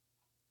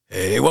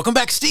Hey, welcome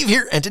back. Steve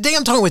here, and today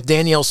I'm talking with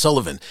Danielle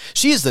Sullivan.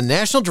 She is the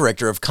National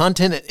Director of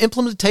Content and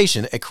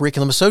Implementation at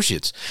Curriculum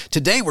Associates.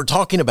 Today we're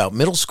talking about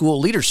middle school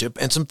leadership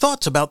and some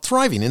thoughts about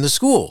thriving in the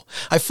school.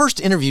 I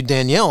first interviewed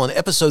Danielle in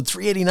episode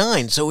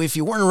 389, so if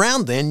you weren't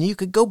around then, you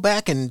could go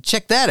back and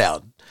check that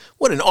out.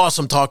 What an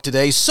awesome talk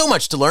today. So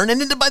much to learn.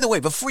 And by the way,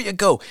 before you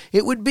go,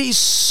 it would be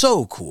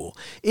so cool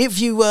if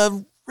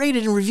you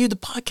rated and reviewed the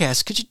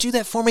podcast. Could you do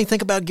that for me?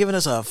 Think about giving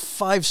us a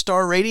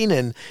 5-star rating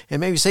and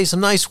maybe say some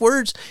nice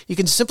words. You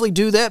can simply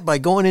do that by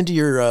going into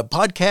your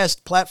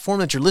podcast platform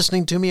that you're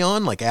listening to me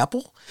on, like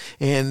Apple,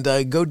 and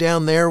go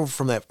down there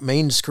from that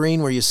main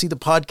screen where you see the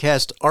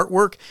podcast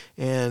artwork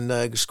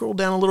and scroll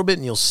down a little bit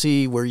and you'll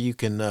see where you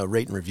can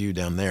rate and review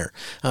down there.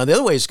 The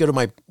other way is go to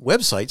my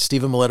website,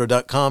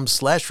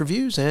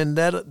 stephenmiletto.com/reviews, and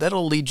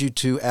that'll lead you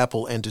to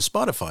Apple and to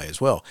Spotify as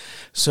well.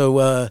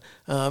 So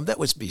that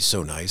would be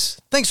so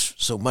nice. Thanks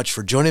so much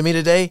for joining me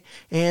today,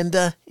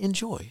 and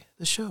enjoy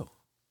the show.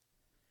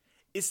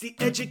 It's the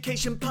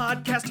Education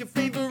Podcast, your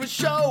favorite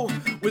show,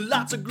 with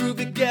lots of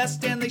groovy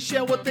guests and they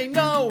share what they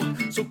know.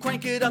 So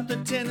crank it up to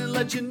 10 and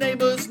let your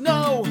neighbors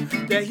know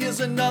that here's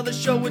another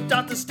show with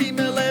Dr. Steve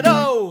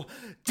Miletto.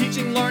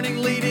 Teaching,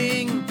 learning,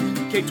 leading,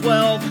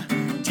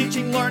 K-12.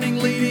 Teaching, learning,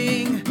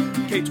 leading,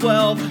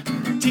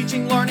 K-12.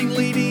 Teaching, learning,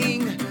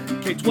 leading,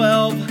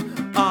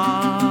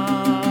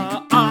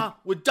 K-12.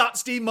 With Dr.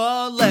 Steve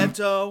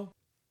Miletto.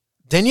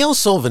 Danielle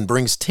Sullivan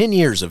brings 10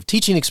 years of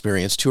teaching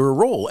experience to her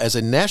role as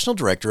a National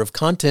Director of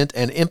Content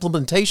and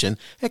Implementation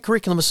at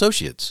Curriculum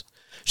Associates.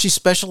 She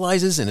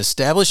specializes in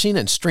establishing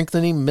and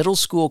strengthening middle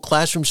school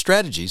classroom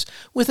strategies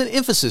with an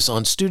emphasis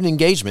on student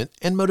engagement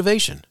and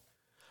motivation.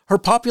 Her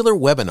popular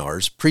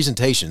webinars,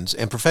 presentations,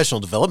 and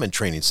professional development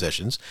training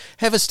sessions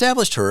have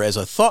established her as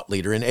a thought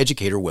leader in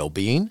educator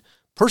well-being,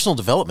 personal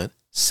development,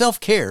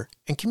 self-care,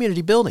 and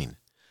community building.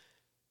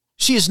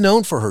 She is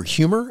known for her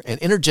humor and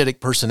energetic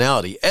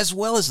personality, as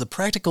well as the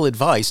practical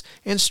advice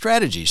and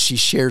strategies she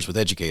shares with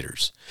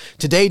educators.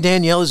 Today,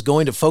 Danielle is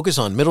going to focus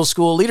on middle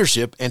school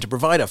leadership and to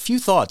provide a few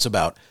thoughts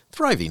about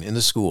thriving in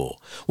the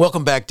school.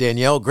 Welcome back,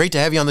 Danielle. Great to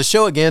have you on the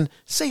show again.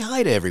 Say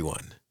hi to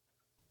everyone.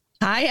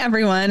 Hi,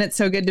 everyone. It's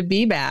so good to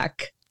be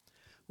back.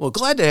 Well,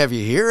 glad to have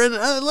you here. And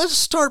let's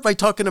start by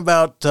talking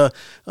about,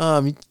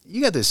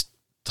 you got this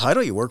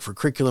title, you work for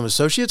Curriculum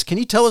Associates. Can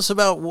you tell us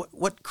about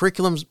what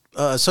Curriculum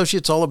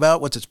Associates all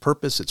about? What's its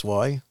purpose? Its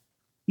why?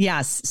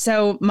 Yes.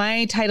 So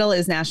my title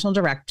is National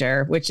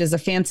Director, which is a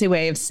fancy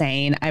way of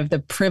saying I have the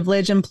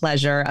privilege and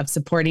pleasure of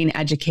supporting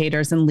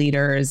educators and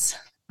leaders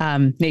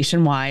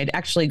nationwide,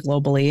 actually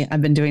globally.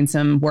 I've been doing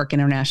some work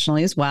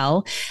internationally as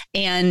well.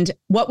 And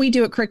what we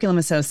do at Curriculum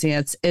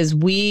Associates is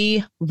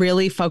we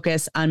really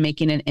focus on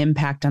making an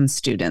impact on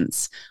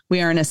students.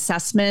 We are an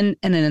assessment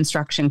and an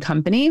instruction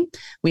company.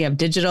 We have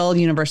digital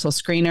universal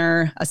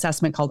screener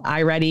assessment called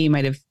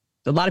iReady.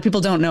 A lot of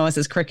people don't know us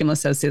as Curriculum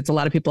Associates. A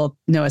lot of people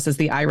know us as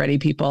the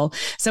iReady people.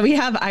 So we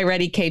have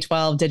iReady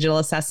K-12 digital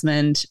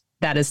assessment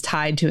that is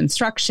tied to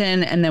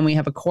instruction. And then we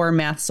have a core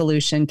math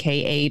solution,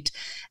 K-8,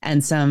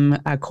 and some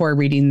core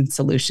reading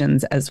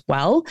solutions as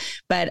well.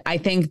 But I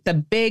think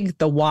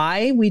the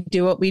why we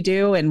do what we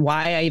do and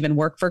why I even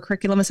work for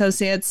Curriculum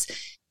Associates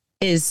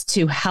is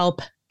to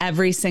help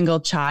every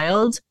single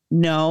child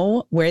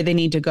know where they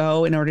need to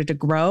go in order to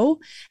grow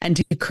and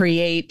to give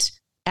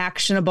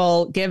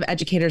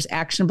educators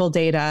actionable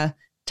data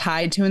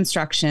tied to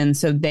instruction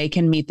so they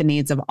can meet the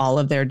needs of all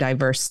of their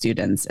diverse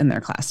students in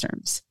their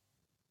classrooms.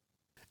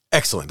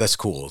 Excellent. That's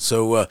cool.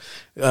 So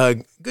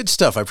good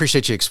stuff. I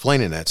appreciate you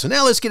explaining that. So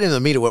now let's get into the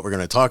meat of what we're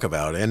going to talk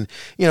about. And,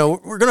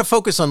 we're going to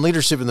focus on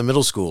leadership in the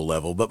middle school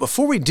level. But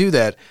before we do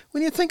that,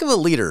 when you think of a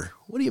leader,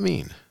 what do you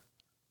mean?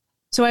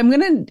 So I'm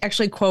going to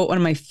actually quote one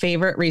of my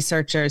favorite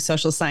researchers,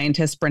 social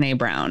scientist Brene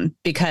Brown,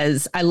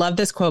 because I love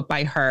this quote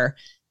by her.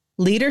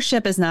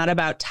 Leadership is not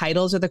about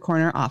titles or the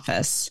corner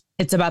office.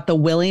 It's about the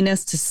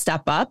willingness to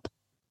step up,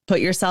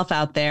 put yourself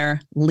out there,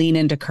 lean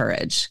into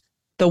courage.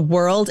 The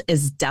world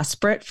is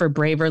desperate for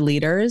braver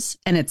leaders,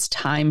 and it's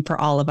time for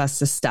all of us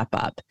to step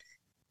up.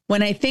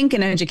 When I think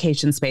in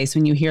education space,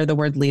 when you hear the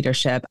word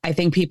leadership, I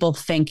think people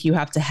think you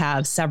have to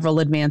have several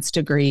advanced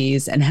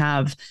degrees and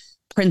have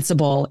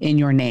principal in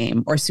your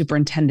name or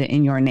superintendent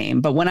in your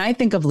name. But when I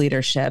think of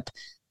leadership,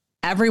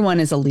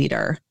 everyone is a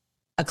leader,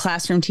 a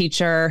classroom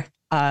teacher,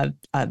 a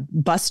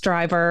bus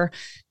driver,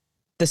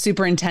 the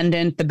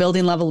superintendent, the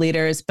building level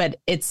leaders, but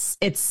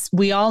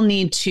we all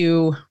need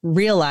to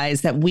realize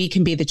that we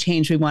can be the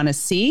change we want to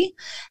see,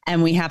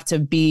 and we have to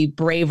be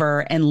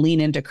braver and lean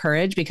into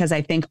courage, because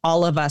I think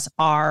all of us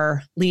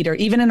are leader,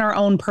 even in our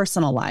own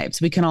personal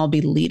lives, we can all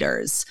be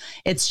leaders.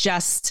 It's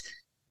just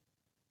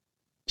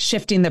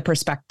shifting the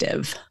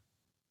perspective.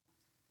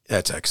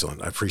 That's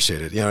excellent. I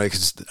appreciate it.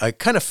 Because I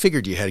kind of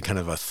figured you had kind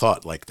of a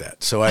thought like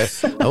that. So I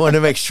wanted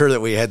to make sure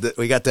that we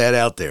got that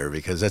out there,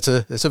 because that's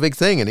a big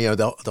thing. And,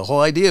 the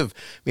whole idea of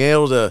being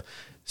able to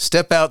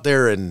step out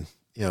there and,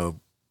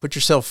 put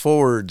yourself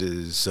forward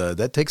is,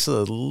 that takes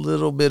a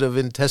little bit of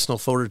intestinal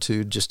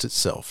fortitude just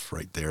itself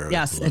right there.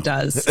 Yes, it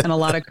does. And a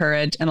lot of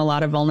courage and a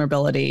lot of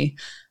vulnerability,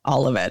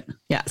 all of it.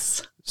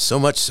 Yes. So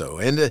much so.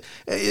 And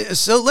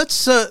so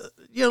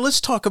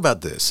let's talk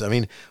about this. I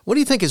mean, what do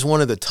you think is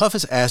one of the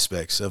toughest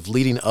aspects of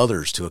leading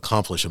others to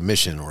accomplish a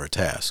mission or a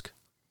task?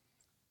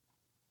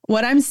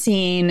 What I'm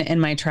seeing in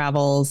my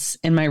travels,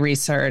 in my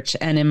research,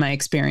 and in my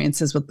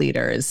experiences with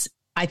leaders,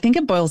 I think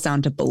it boils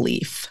down to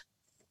belief.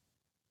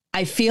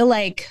 I feel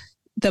like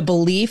the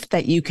belief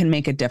that you can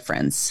make a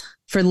difference,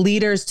 for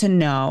leaders to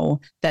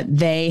know that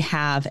they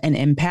have an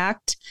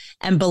impact,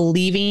 and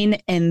believing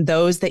in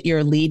those that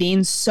you're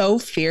leading so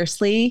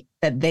fiercely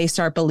that they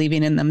start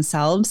believing in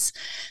themselves.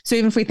 So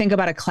even if we think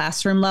about a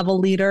classroom level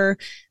leader,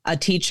 a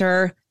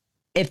teacher,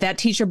 if that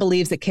teacher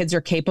believes that kids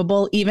are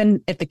capable,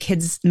 even if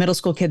the middle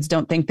school kids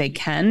don't think they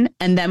can.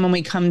 And then when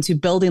we come to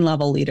building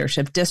level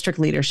leadership, district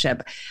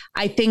leadership,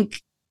 I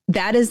think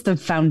that is the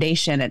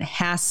foundation. It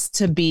has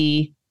to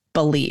be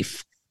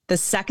belief. The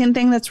second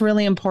thing that's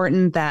really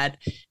important, that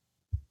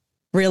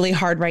really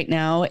hard right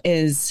now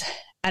is,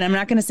 and I'm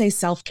not going to say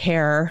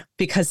self-care,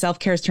 because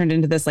self-care has turned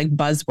into this like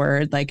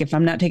buzzword. Like, if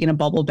I'm not taking a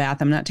bubble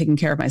bath, I'm not taking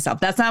care of myself.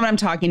 That's not what I'm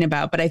talking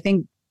about. But I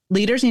think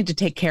leaders need to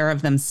take care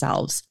of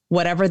themselves,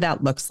 whatever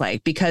that looks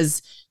like,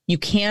 because you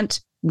can't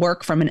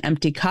work from an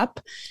empty cup.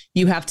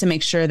 You have to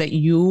make sure that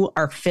you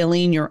are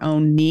filling your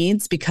own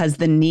needs, because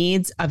the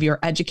needs of your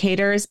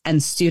educators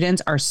and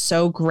students are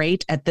so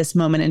great at this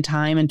moment in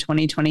time in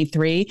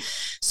 2023.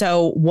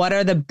 So what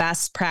are the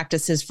best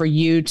practices for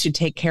you to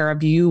take care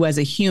of you as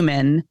a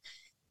human,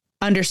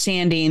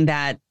 understanding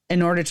that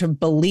in order to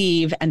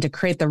believe and to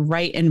create the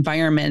right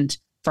environment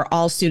for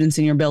all students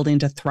in your building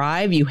to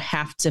thrive, you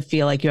have to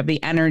feel like you have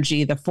the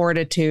energy, the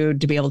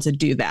fortitude to be able to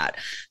do that.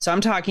 So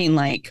I'm talking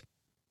like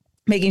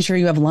making sure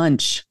you have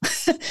lunch,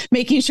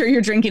 making sure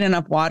you're drinking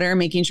enough water,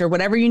 making sure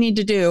whatever you need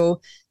to do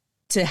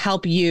to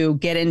help you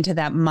get into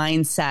that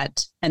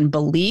mindset and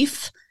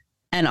belief,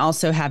 and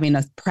also having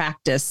a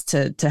practice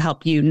to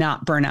help you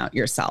not burn out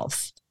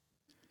yourself.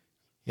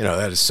 You know,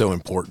 that is so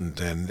important.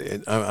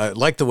 And I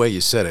like the way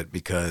you said it,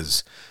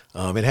 because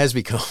it has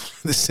become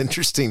this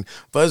interesting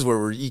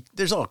buzzword where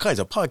there's all kinds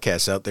of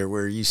podcasts out there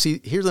where you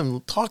hear them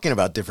talking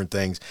about different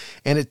things.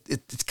 And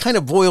it kind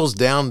of boils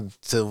down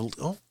to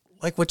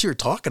like what you're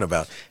talking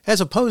about,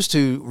 as opposed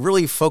to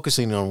really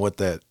focusing on what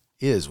that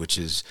is, which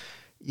is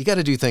you got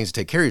to do things to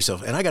take care of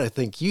yourself. And I got to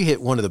think you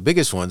hit one of the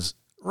biggest ones,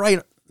 right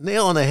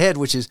nail on the head,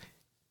 which is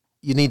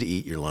you need to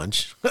eat your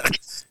lunch.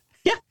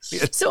 Yeah.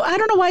 So I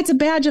don't know why it's a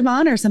badge of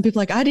honor. Some people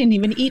are like, I didn't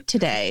even eat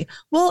today.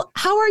 Well,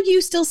 how are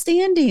you still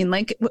standing?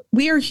 Like,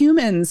 we are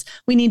humans.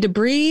 We need to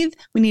breathe.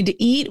 We need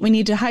to eat. We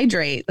need to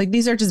hydrate. Like,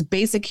 these are just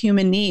basic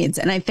human needs.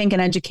 And I think in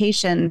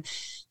education,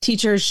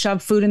 teachers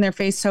shove food in their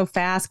face so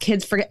fast.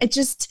 Kids forget. It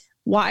just,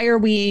 why are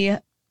we?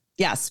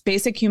 Yes.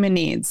 Basic human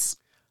needs.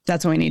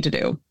 That's what we need to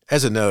do.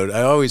 As a note,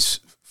 I always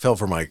felt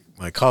for my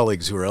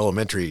colleagues who are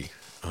elementary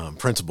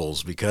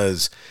principals,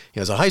 because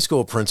as a high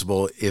school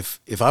principal, if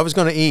I was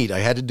going to eat, I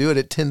had to do it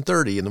at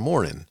 10:30 in the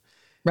morning,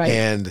 right?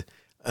 And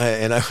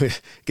I would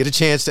get a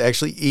chance to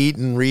actually eat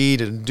and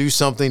read and do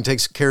something, take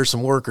care of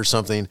some work or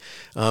something,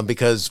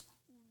 because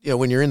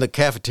when you're in the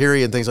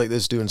cafeteria and things like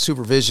this doing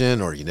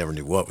supervision, or you never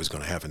knew what was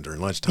going to happen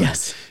during lunchtime.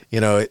 Yes.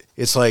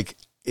 It's like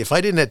if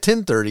I didn't at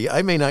 10:30,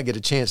 I may not get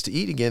a chance to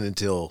eat again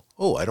until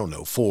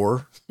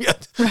 4. Yeah.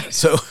 Right.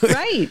 So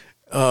right.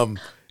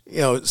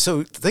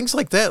 So things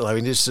like that, I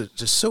mean, it's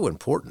just so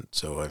important.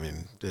 So, I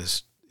mean,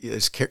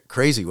 it's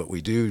crazy what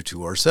we do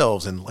to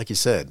ourselves. And like you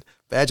said,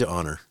 badge of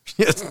honor.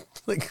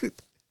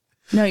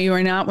 No, you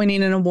are not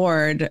winning an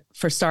award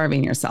for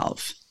starving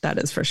yourself. That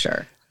is for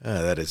sure.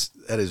 That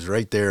is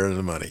right there in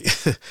the money.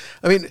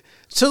 I mean,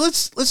 so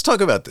let's talk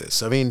about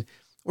this. I mean,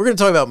 we're going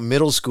to talk about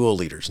middle school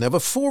leaders. Now,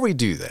 before we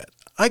do that,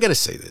 I got to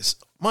say this.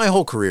 My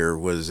whole career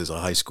was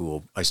I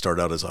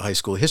started out as a high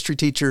school history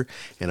teacher,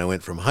 and I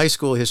went from high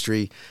school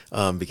history,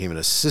 became an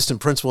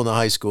assistant principal in the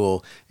high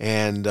school,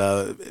 and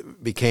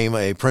became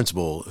a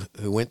principal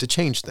who went to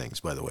change things,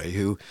 by the way,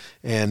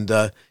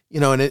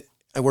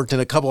 I worked in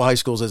a couple of high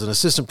schools as an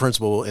assistant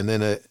principal, and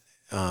then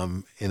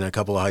in a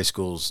couple of high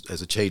schools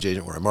as a change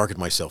agent, where I marketed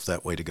myself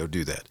that way to go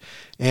do that.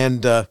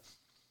 And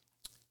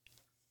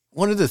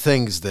one of the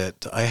things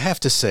that I have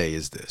to say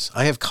is this.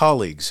 I have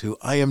colleagues who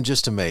I am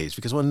just amazed,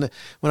 because when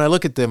I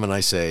look at them and I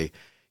say,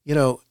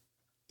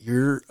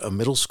 you're a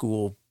middle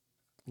school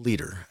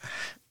leader.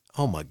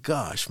 Oh my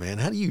gosh, man,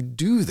 how do you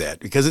do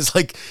that? Because it's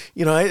like,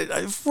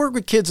 I've worked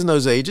with kids in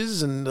those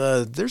ages, and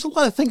there's a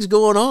lot of things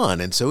going on.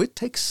 And so it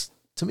takes,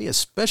 to me, a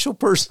special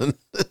person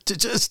to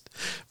just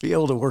be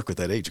able to work with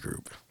that age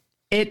group.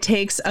 It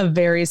takes a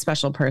very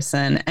special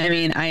person. I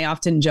mean, I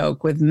often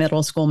joke with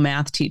middle school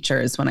math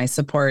teachers when I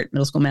support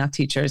middle school math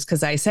teachers,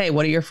 because I say,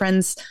 what are your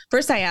friends?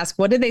 First, I ask,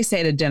 what did they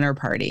say at a dinner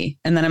party?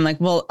 And then I'm like,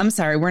 well, I'm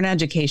sorry, we're in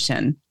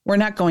education. We're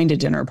not going to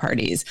dinner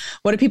parties.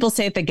 What do people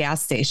say at the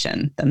gas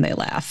station? Then they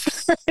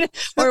laugh.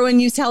 Or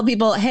when you tell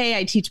people, hey,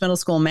 I teach middle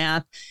school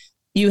math,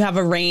 you have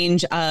a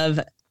range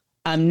of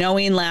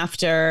knowing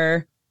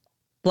laughter,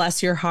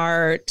 bless your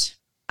heart,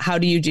 how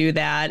do you do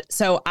that?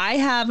 So I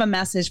have a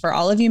message for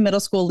all of you middle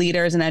school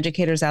leaders and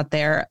educators out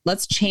there.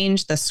 Let's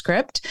change the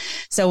script.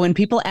 So when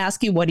people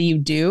ask you, what do you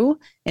do?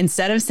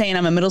 Instead of saying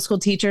I'm a middle school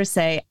teacher,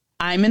 say,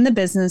 I'm in the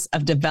business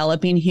of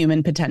developing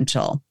human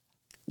potential.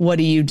 What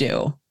do you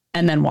do?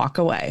 And then walk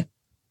away.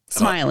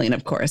 Smiling,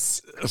 of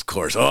course. Of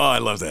course. Oh, I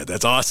love that.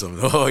 That's awesome.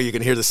 Oh, you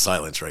can hear the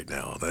silence right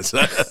now. That's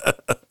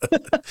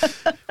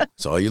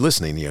so all you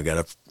listening, you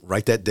got to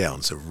write that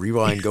down. So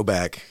rewind, go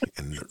back.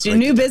 And it's your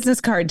new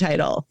business card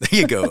title.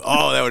 There you go.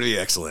 Oh, that would be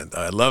excellent.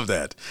 I love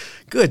that.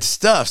 Good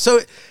stuff. So,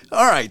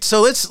 all right.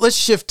 So let's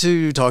shift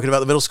to talking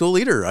about the middle school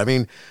leader. I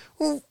mean,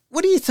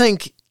 what do you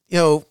think,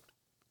 could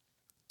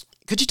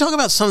you talk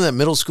about something that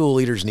middle school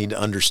leaders need to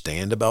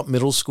understand about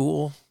middle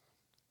school?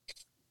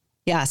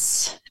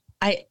 Yes.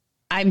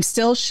 I'm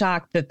still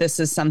shocked that this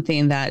is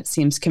something that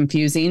seems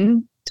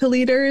confusing to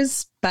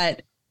leaders,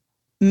 but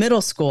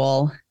middle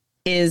school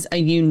is a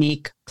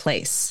unique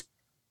place.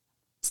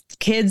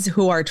 Kids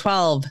who are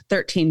 12,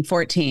 13,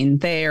 14,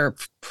 their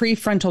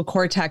prefrontal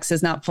cortex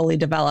is not fully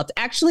developed.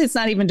 Actually, it's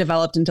not even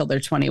developed until they're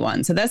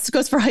 21. So that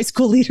goes for high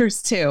school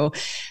leaders too.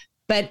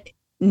 But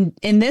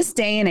in this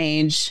day and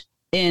age,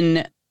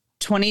 in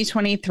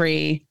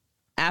 2023,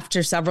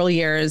 after several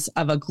years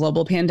of a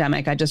global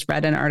pandemic, I just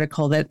read an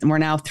article that we're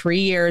now 3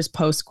 years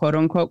post quote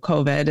unquote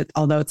COVID,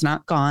 although it's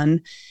not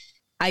gone.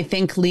 I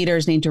think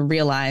leaders need to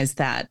realize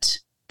that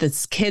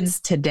the kids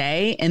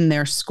today in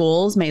their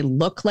schools may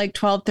look like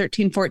 12,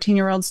 13,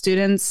 14-year-old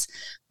students,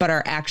 but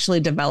are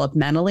actually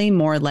developmentally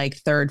more like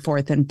third,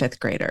 fourth, and fifth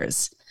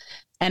graders.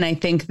 And I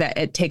think that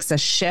it takes a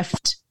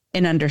shift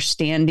in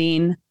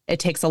understanding. It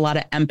takes a lot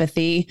of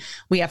empathy.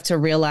 We have to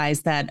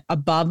realize that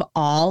above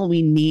all,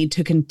 we need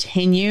to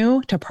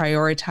continue to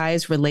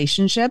prioritize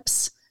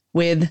relationships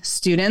with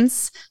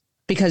students,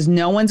 because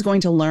no one's going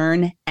to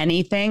learn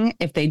anything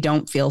if they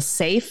don't feel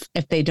safe,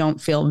 if they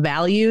don't feel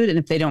valued, and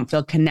if they don't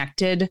feel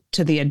connected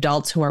to the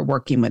adults who are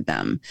working with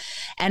them.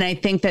 And I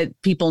think that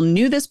people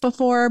knew this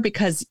before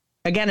because,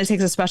 again, it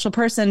takes a special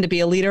person to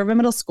be a leader of a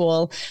middle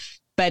school.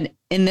 But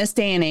in this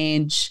day and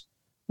age,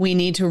 we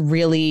need to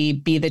really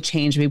be the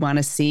change we want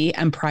to see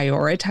and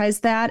prioritize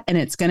that. And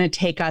it's going to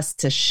take us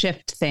to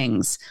shift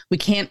things. We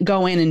can't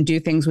go in and do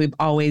things we've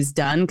always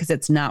done because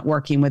it's not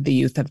working with the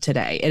youth of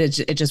today.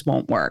 It just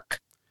won't work.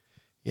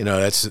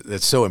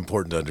 That's so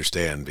important to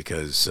understand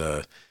because,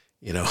 to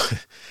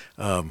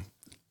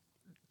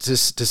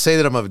say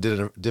that I'm of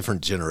a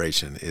different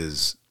generation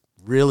is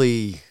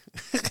really,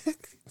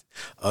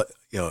 a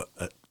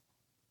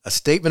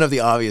statement of the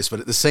obvious,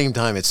 but at the same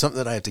time, it's something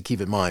that I have to keep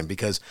in mind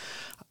because,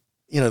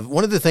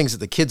 one of the things that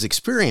the kids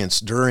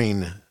experienced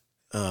during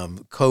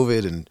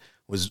COVID and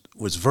was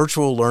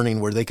virtual learning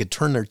where they could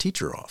turn their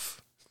teacher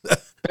off.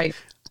 Right.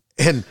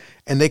 And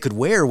they could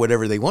wear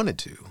whatever they wanted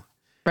to.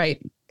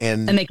 Right.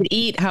 And they could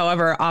eat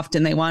however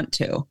often they want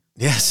to.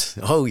 Yes.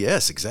 Oh,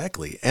 yes,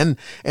 exactly. And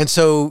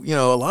so,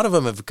 a lot of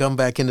them have come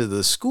back into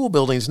the school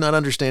buildings not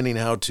understanding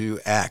how to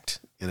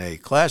act in a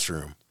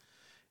classroom.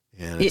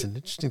 And it's an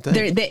interesting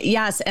thing.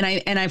 Yes.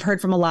 And I've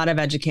heard from a lot of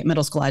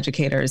middle school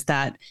educators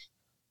that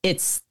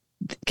it's,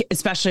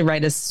 especially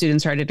right as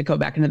students started to go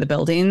back into the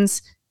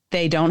buildings,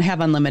 they don't have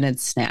unlimited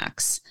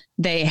snacks.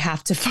 They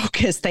have to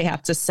focus. They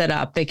have to sit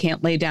up. They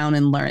can't lay down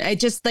and learn.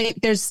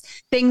 There's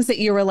things that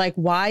you were like,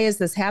 why is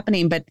this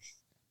happening? But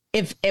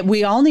if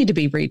we all need to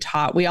be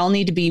retaught, we all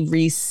need to be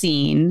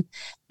re-seen.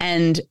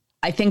 And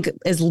I think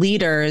as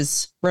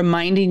leaders,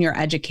 reminding your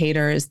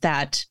educators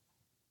that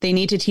they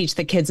need to teach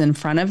the kids in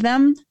front of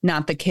them,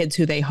 not the kids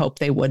who they hope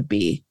they would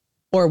be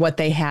or what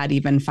they had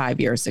even 5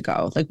 years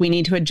ago. Like we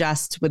need to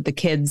adjust with the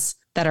kids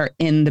that are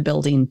in the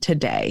building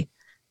today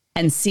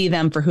and see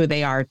them for who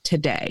they are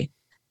today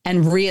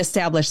and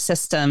reestablish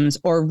systems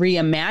or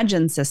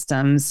reimagine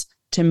systems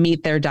to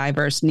meet their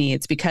diverse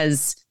needs.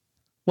 Because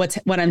what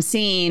I'm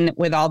seeing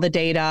with all the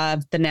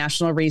data, the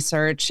national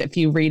research, if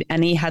you read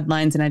any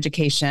headlines in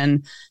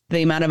education,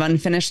 the amount of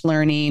unfinished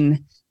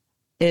learning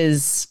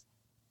it's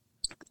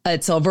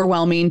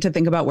overwhelming to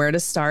think about where to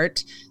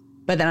start.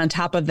 But then on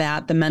top of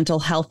that, the mental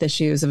health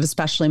issues of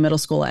especially middle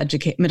school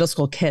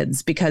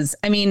kids, because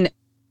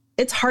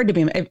it's hard to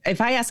be, if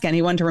I ask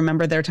anyone to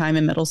remember their time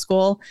in middle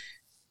school,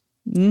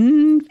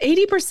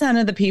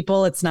 80% of the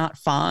people, it's not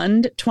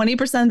fond.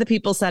 20% of the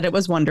people said it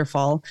was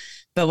wonderful.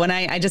 But when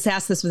I just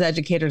asked this with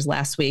educators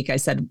last week, I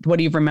said, what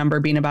do you remember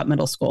being about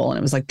middle school? And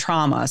it was like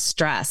trauma,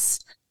 stress,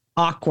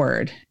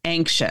 awkward,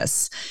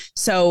 anxious.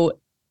 So,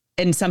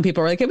 and some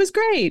people were like, it was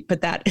great,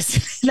 but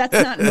that's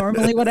not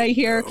normally what I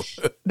hear.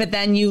 But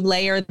then you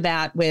layer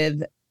that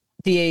with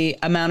the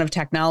amount of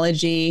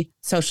technology,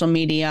 social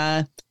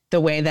media, the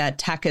way that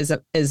tech is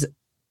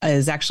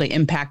actually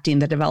impacting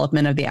the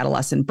development of the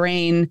adolescent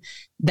brain.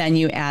 Then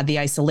you add the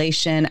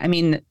isolation.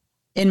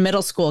 In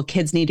middle school,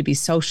 kids need to be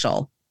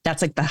social.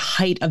 That's like the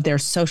height of their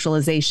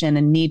socialization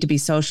and need to be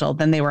social.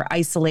 Then they were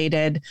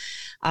isolated.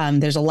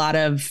 There's a lot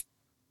of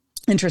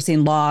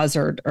interesting laws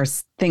or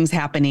things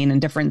happening in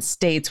different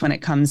states when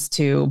it comes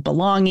to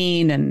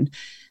belonging. And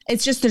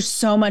it's just, there's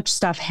so much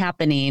stuff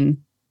happening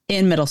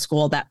in middle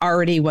school that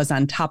already was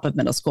on top of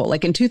middle school.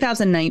 Like in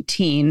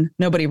 2019,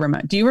 nobody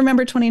remember. Do you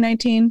remember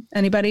 2019?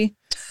 Anybody?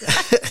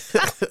 It's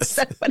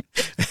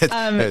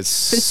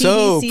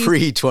so CDC,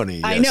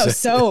 pre-20. Yes. I know,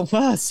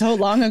 so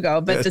long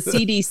ago. But the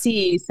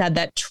CDC said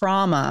that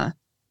trauma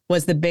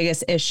was the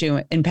biggest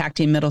issue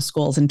impacting middle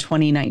schools in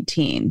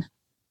 2019.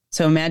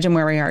 So imagine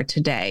where we are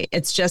today.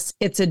 It's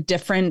a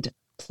different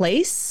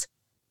place.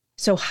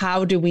 So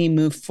how do we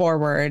move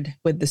forward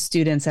with the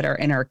students that are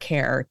in our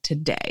care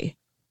today?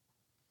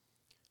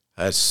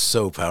 That's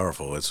so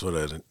powerful. It's what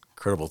an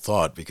incredible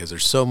thought, because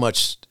there's so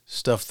much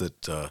stuff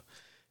that,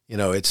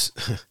 it's,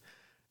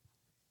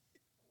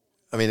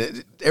 I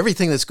mean,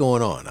 everything that's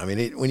going on. I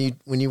mean,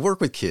 when you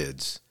work with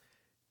kids,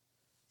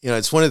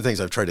 it's one of the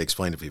things I've tried to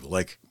explain to people.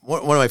 Like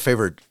one of my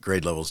favorite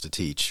grade levels to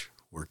teach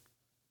were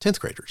 10th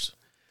graders.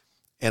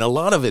 And a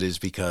lot of it is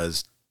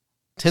because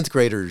 10th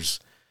graders,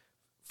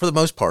 for the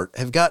most part,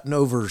 have gotten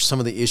over some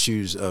of the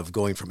issues of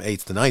going from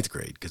 8th to 9th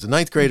grade. Because the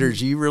 9th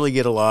graders, you really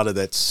get a lot of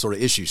that sort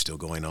of issue still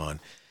going on.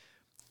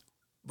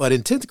 But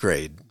in 10th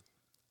grade,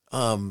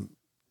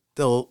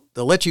 they'll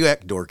let you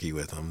act dorky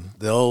with them.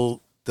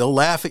 They'll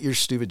laugh at your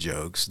stupid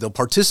jokes. They'll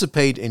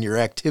participate in your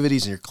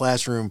activities in your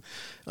classroom,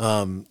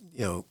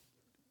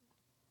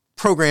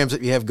 programs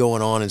that you have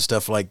going on and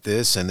stuff like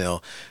this, and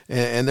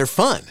they're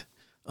fun.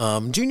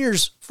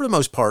 Juniors, for the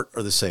most part,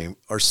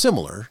 are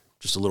similar,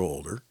 just a little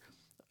older.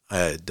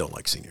 I don't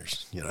like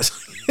seniors.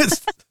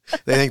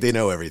 They think they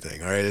know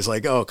everything. All right, it's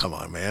like, oh, come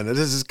on, man,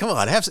 come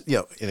on,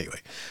 anyway.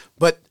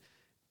 But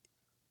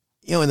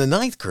in the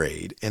 9th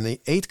grade and the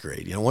 8th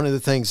grade, one of the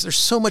things, there's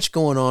so much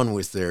going on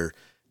with their,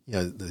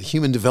 the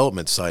human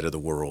development side of the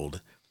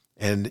world,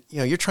 and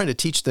you're trying to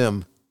teach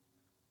them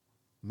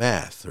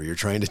math, or you're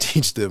trying to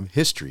teach them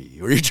history,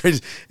 or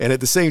and at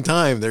the same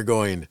time they're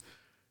going,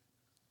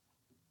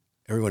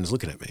 everyone's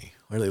looking at me.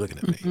 Why are they looking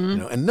at me?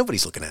 Mm-hmm. And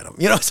nobody's looking at them.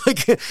 It's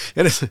like,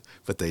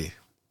 but they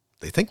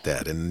think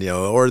that, and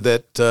or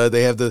that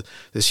they have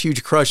this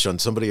huge crush on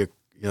somebody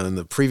in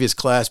the previous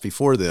class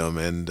before them,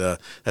 and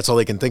that's all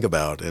they can think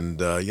about. And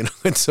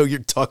and so you're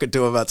talking to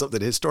them about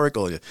something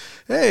historical. And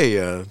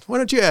hey, why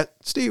don't you ask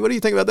Steve? What do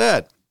you think about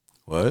that?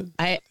 What?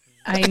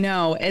 I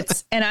know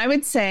and I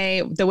would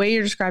say the way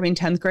you're describing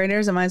 10th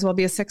graders, it might as well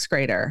be a 6th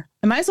grader.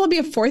 It might as well be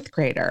a 4th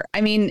grader. I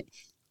mean,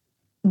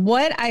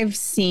 what I've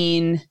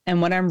seen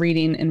and what I'm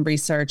reading in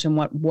research and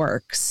what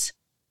works,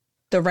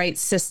 the right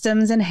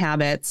systems and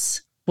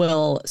habits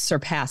will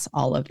surpass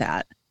all of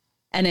that.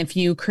 And if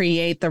you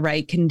create the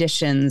right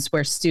conditions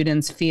where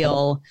students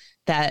feel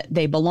that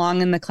they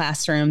belong in the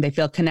classroom, they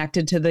feel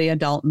connected to the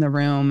adult in the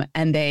room,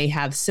 and they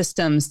have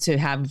systems to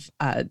have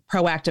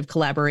proactive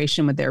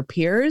collaboration with their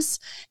peers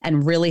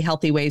and really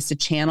healthy ways to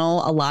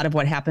channel a lot of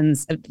what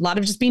happens, a lot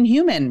of just being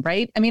human,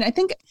 right? I mean, I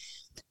think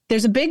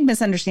there's a big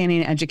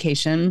misunderstanding in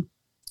education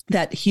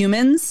that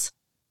humans,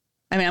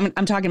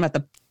 I'm talking about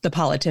the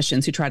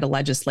politicians who try to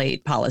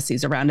legislate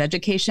policies around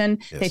education.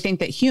 Yes. They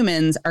think that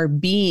humans are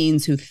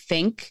beings who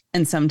think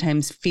and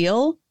sometimes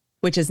feel,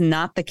 which is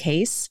not the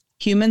case.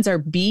 Humans are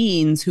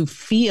beings who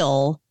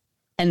feel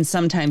and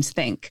sometimes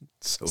think.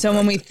 So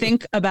when we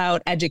think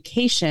about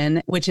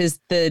education, which is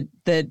the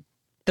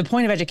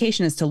point of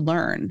education is to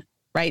learn,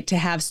 right? To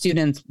have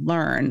students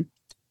learn.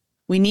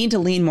 We need to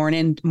lean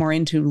more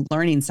into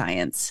learning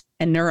science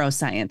and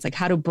neuroscience, like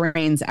how do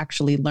brains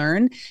actually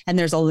learn? And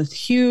there's a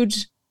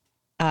huge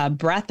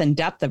breadth and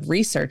depth of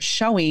research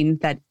showing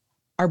that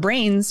our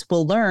brains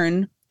will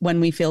learn when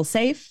we feel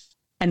safe,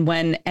 and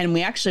when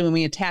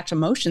we attach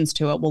emotions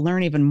to it, we'll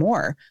learn even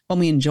more when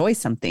we enjoy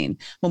something,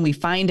 when we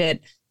find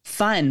it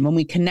fun, when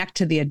we connect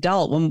to the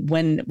adult,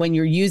 when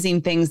you're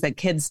using things that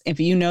kids, if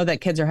you know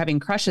that kids are having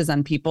crushes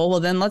on people,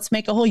 well, then let's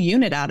make a whole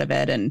unit out of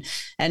it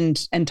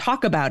and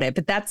talk about it.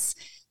 But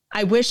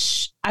I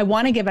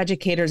want to give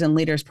educators and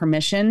leaders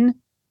permission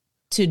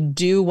to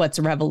do what's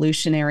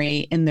revolutionary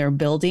in their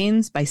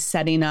buildings by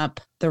setting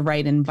up the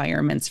right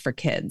environments for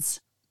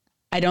kids.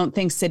 I don't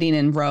think sitting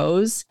in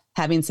rows,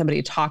 having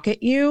somebody talk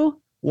at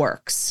you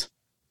works.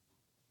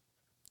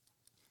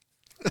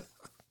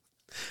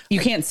 You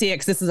can't see it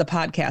because this is a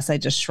podcast. I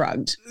just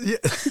shrugged. Yeah.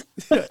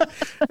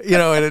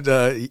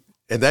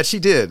 And that she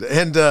did.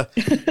 And,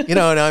 and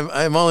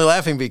I'm only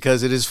laughing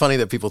because it is funny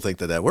that people think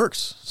that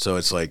works. So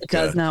it's like, it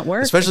does not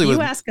work. Especially if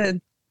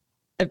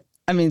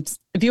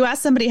you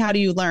ask somebody, how do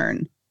you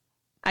learn?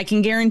 I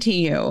can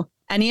guarantee you,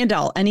 any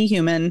adult, any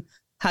human,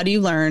 how do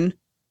you learn?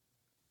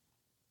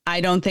 I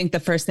don't think the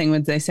first thing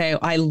would they say,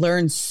 I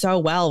learn so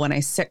well when I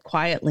sit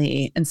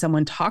quietly and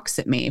someone talks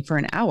at me for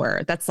an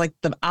hour. That's like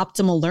the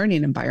optimal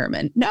learning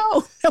environment.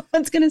 No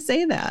one's going to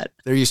say that.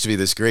 There used to be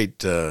this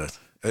great,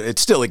 it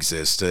still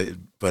exists,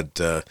 but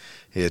I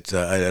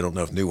don't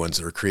know if new ones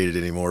are created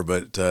anymore,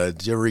 but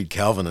did you ever read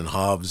Calvin and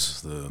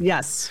Hobbes?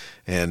 Yes.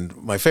 And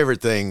my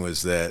favorite thing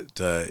was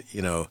that,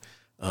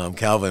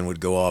 Calvin would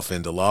go off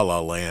into La La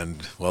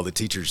Land while the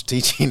teacher's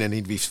teaching, and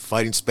he'd be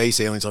fighting space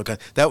aliens. All kinds.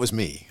 That was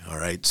me. All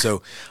right.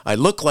 So I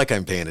look like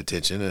I'm paying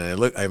attention,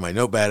 and I have my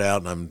notepad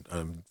out, and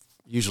I'm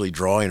usually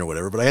drawing or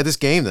whatever, but I had this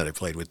game that I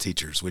played with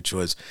teachers, which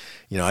was,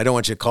 I don't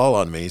want you to call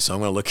on me, so I'm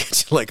going to look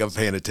at you like I'm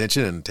paying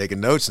attention and taking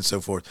notes and so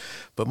forth.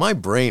 But my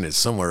brain is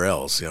somewhere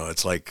else.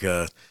 It's like,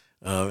 and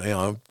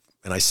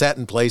I sat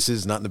in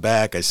places, not in the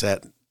back. I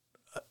sat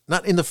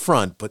not in the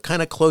front, but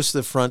kind of close to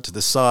the front, to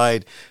the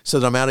side, so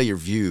that I'm out of your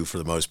view for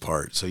the most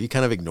part. So you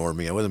kind of ignore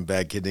me. I wasn't a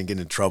bad kid, didn't get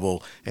in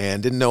trouble,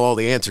 and didn't know all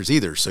the answers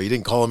either. So you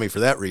didn't call on me for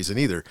that reason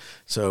either.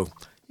 So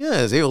yeah,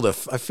 I was able to,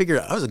 I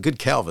figured I was a good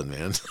Calvin,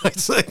 man.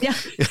 Yeah,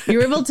 you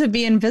were able to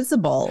be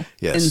invisible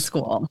in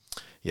school.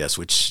 Yes,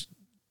 which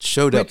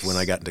showed up when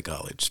I got into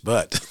college,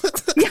 but.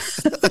 Yeah.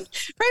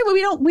 Right,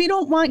 well, we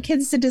don't want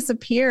kids to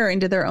disappear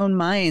into their own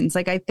minds.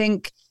 Like, I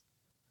think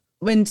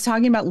when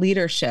talking about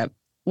leadership,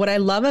 what I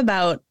love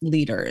about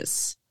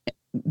leaders,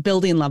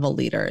 building level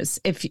leaders,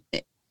 if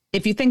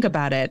you think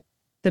about it,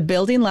 the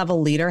building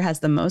level leader has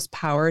the most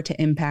power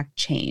to impact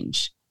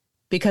change,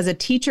 because a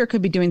teacher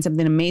could be doing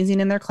something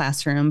amazing in their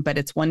classroom, but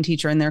it's one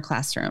teacher in their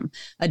classroom.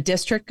 A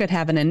district could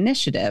have an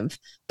initiative,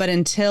 but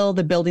until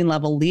the building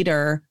level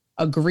leader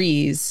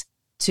agrees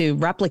to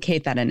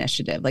replicate that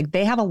initiative, like,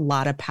 they have a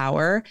lot of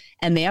power,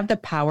 and they have the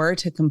power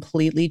to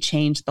completely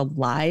change the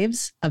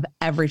lives of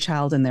every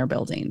child in their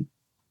building.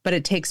 But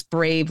it takes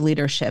brave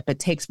leadership. It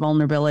takes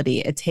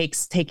vulnerability. It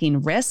takes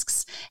taking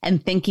risks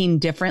and thinking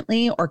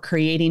differently, or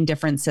creating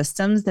different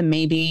systems that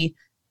maybe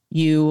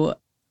you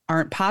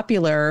aren't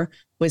popular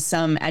with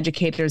some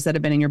educators that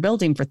have been in your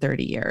building for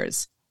 30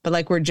 years. But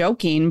like, we're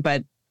joking,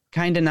 but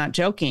kind of not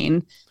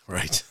joking.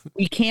 Right.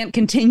 We can't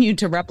continue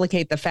to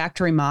replicate the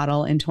factory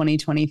model in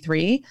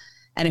 2023.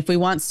 And if we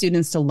want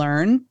students to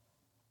learn,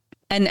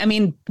 and I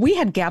mean, we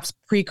had gaps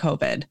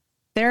pre-COVID.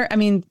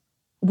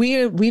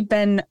 We've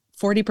been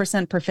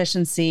 40%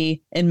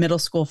 proficiency in middle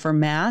school for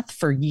math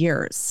for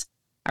years.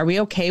 Are we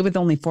okay with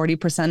only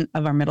 40%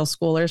 of our middle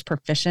schoolers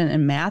proficient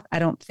in math? I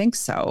don't think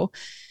so.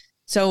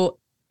 So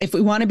if we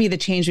want to be the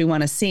change we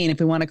want to see, and if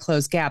we want to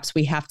close gaps,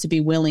 we have to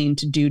be willing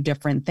to do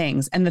different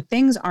things. And the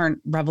things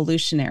aren't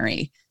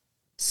revolutionary.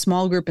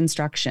 Small group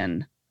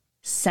instruction,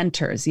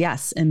 centers.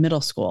 Yes. In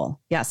middle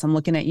school. Yes. I'm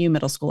looking at you,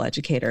 middle school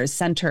educators,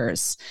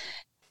 centers,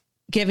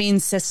 giving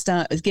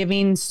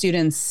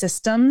students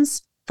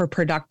systems for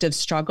productive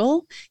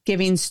struggle,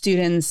 giving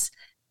students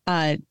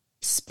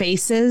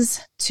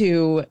spaces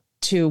to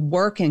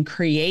work and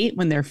create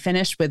when they're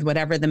finished with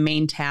whatever the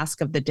main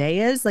task of the day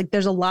is. Like,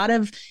 there's a lot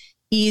of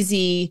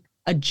easy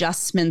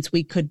adjustments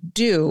we could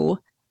do.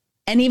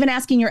 And even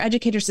asking your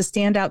educators to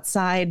stand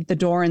outside the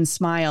door and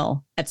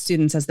smile at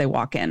students as they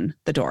walk in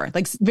the door.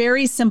 Like,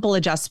 very simple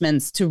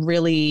adjustments to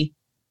really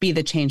be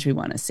the change we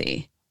want to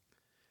see.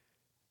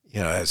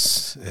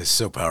 It's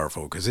so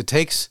powerful, because it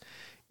takes,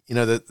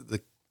 I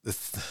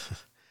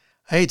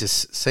hate to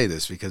say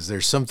this, because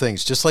there's some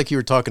things, just like you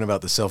were talking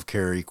about the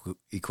self-care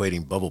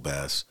equating bubble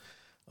baths,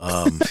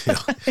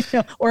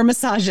 or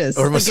massages.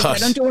 Or massage. Like,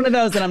 if I don't do one of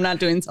those, then I'm not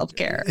doing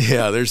self-care.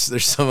 Yeah, there's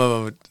some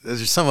of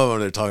them.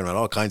 They're talking about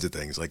all kinds of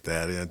things like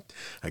that. And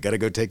I got to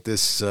go take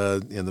this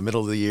in the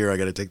middle of the year. I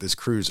got to take this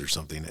cruise or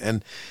something.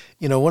 And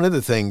one of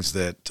the things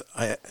that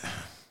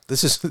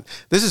this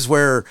is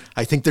where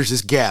I think there's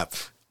this gap.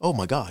 Oh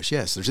my gosh,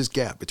 yes, there's this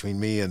gap between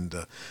me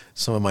and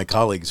some of my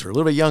colleagues who are a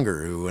little bit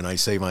younger, who, when I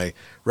say my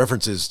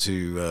references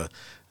to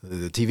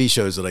the TV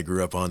shows that I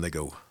grew up on, they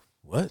go,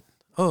 "What?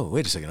 Oh,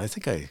 wait a second. I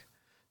think I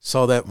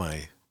saw that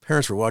my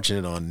parents were watching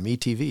it on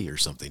MeTV or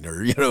something,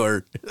 or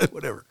or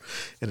whatever."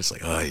 And it's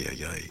like, oh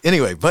yeah.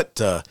 Anyway, but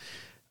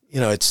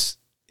it's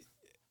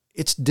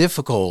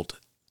difficult,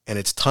 and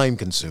it's time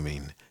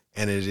consuming,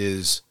 and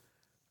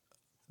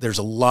there's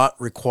a lot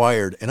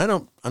required. And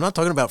I'm not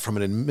talking about from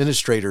an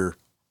administrator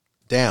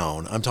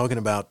down. I'm talking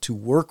about to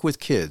work with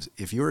kids.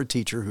 If you're a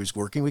teacher who's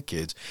working with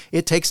kids,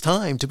 it takes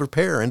time to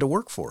prepare and to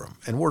work for them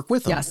and work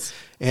with them. Yes.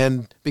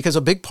 And because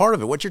a big part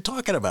of it, what you're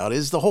talking about,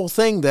 is the whole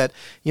thing that,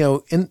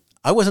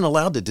 I wasn't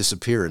allowed to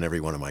disappear in every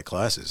one of my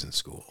classes in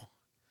school.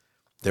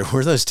 There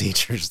were those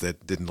teachers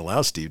that didn't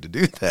allow Steve to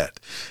do that.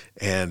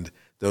 And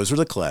those were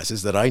the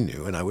classes that I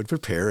knew, and I would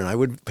prepare and I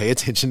would pay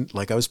attention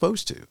like I was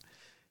supposed to.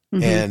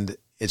 Mm-hmm. And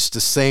it's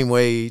the same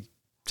way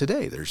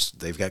today.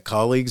 They've got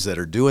colleagues that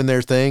are doing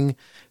their thing,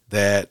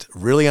 that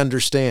really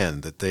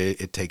understand that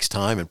it takes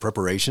time and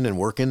preparation and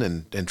working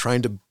and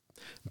trying to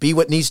be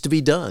what needs to be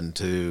done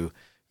to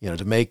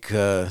make,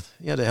 to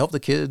help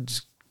the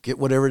kids get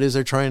whatever it is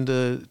they're trying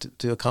to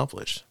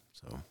accomplish.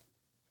 So,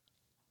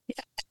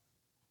 yeah.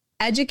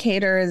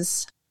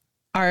 Educators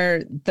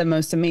are the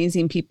most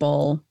amazing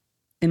people,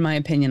 in my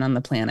opinion, on the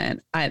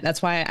planet.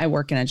 That's why I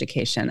work in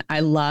education.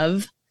 I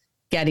love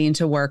getting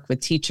to work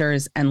with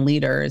teachers and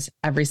leaders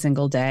every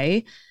single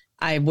day.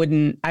 I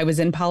was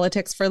in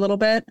politics for a little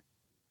bit.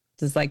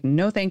 It's like,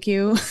 no, thank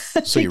you.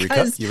 So you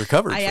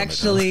recovered. I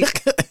actually,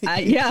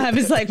 I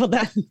was like, well,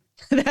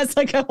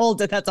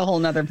 that's a whole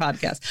nother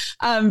podcast.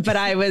 But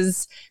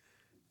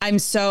I'm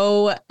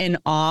so in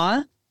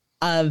awe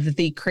of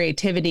the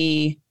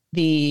creativity,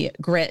 the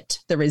grit,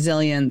 the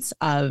resilience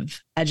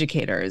of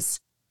educators.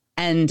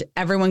 And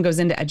everyone goes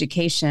into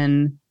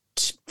education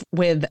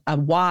with a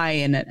why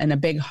and a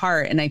big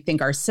heart. And I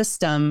think our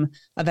system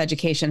of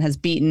education has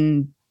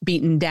beaten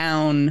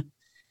down.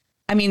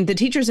 I mean, the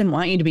teachers didn't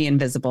want you to be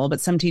invisible,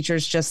 but some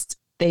teachers just,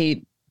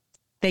 they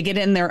get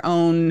in their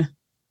own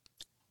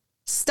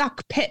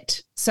stuck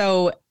pit.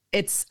 So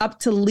it's up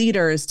to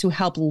leaders to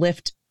help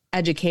lift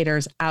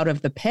educators out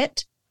of the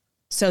pit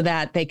so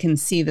that they can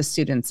see the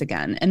students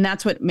again. And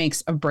that's what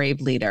makes a brave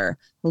leader,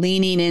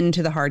 leaning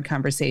into the hard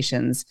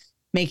conversations,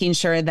 making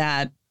sure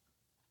that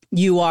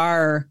you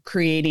are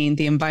creating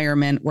the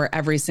environment where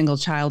every single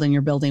child in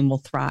your building will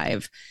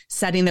thrive,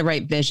 setting the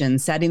right vision,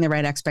 setting the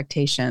right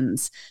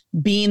expectations,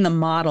 being the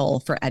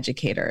model for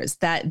educators.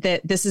 That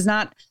this is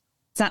not,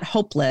 it's not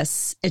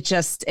hopeless. It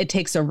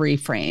takes a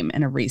reframe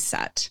and a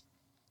reset.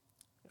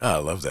 Oh, I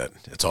love that.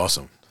 It's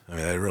awesome. I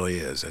mean, it really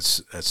is.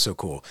 That's so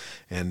cool.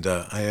 And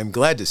I am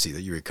glad to see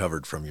that you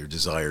recovered from your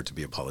desire to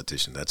be a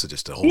politician. That's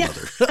just a whole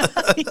other.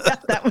 Yeah,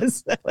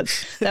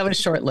 that was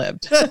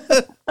short-lived.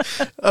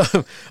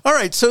 All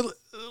right. So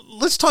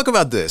let's talk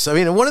about this. I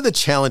mean, one of the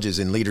challenges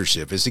in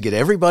leadership is to get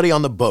everybody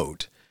on the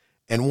boat.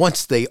 And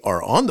once they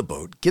are on the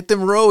boat, get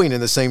them rowing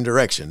in the same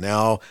direction.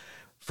 Now,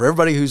 for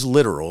everybody who's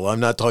literal, I'm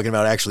not talking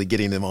about actually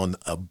getting them on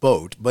a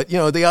boat, but,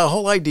 the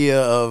whole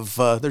idea of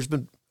there's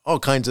been all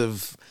kinds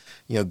of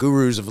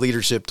gurus of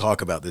leadership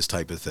talk about this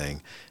type of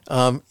thing.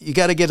 You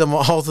got to get them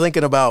all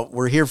thinking about,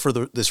 we're here for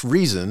this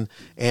reason,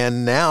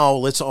 and now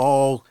let's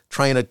all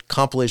try and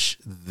accomplish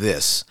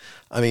this.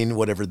 I mean,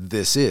 whatever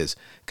this is.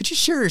 Could you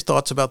share your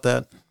thoughts about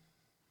that?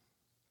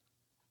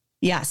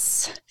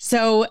 Yes.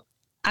 So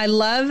I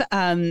love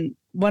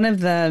one of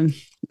the,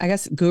 I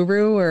guess,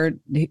 guru, or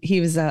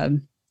he was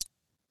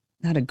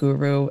not a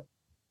guru,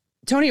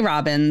 Tony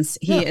Robbins.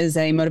 He is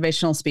a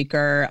motivational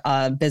speaker,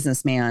 a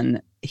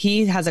businessman.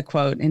 He has a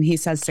quote and he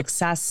says,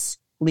 "Success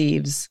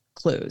leaves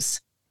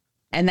clues."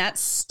 And that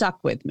stuck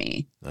with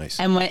me. Nice.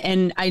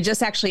 And I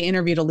just actually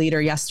interviewed a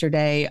leader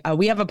yesterday.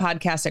 We have a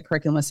podcast at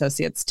Curriculum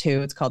Associates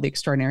too. It's called the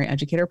Extraordinary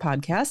Educator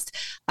Podcast.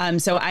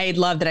 So I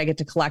love that I get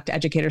to collect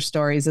educator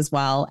stories as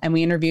well. And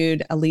we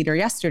interviewed a leader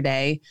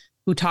yesterday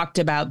who talked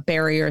about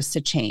barriers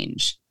to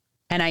change.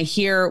 And I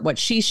hear what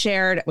she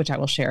shared, which I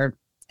will share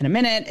in a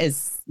minute,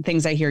 is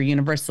things I hear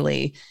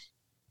universally.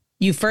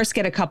 You first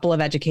get a couple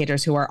of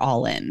educators who are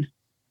all in.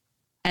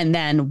 And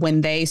then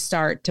when they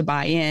start to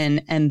buy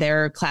in and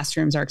their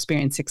classrooms are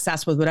experiencing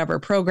success with whatever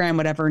program,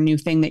 whatever new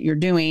thing that you're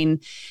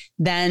doing,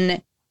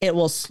 then it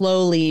will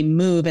slowly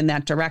move in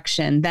that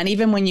direction. Then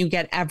even when you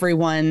get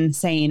everyone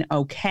saying,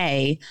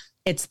 okay,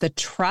 it's the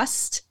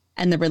trust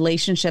and the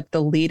relationship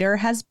the leader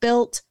has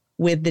built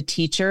with the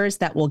teachers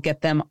that will get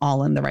them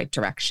all in the right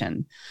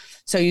direction.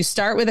 So you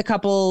start with a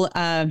couple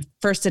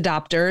first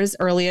adopters,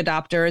 early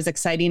adopters,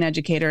 exciting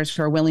educators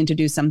who are willing to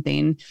do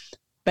something,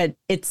 but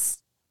it's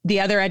the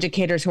other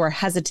educators who are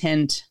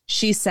hesitant.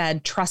 She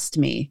said, "Trust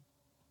me,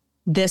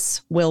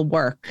 this will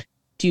work.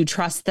 Do you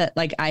trust that,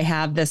 like, I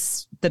have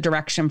this, the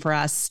direction for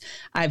us?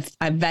 I've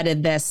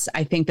vetted this.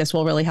 I think this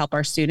will really help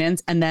our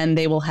students." And then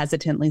they will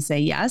hesitantly say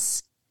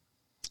yes.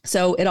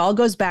 So it all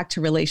goes back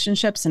to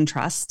relationships and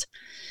trust,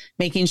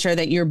 making sure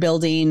that you're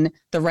building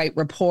the right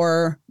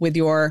rapport with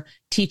your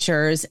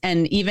teachers.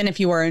 And even if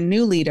you are a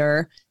new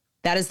leader,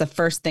 that is the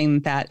first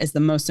thing that is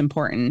the most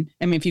important.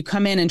 I mean, if you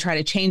come in and try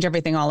to change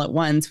everything all at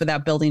once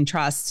without building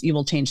trust, you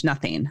will change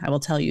nothing. I will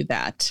tell you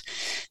that.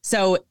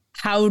 So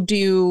how do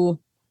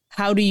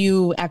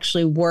you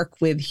actually work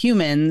with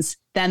humans?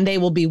 Then they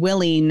will be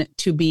willing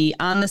to be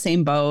on the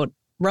same boat,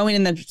 rowing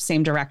in the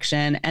same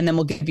direction, and then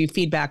we'll give you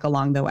feedback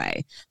along the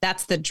way.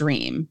 That's the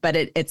dream. But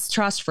it's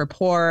trust,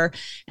 rapport,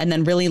 and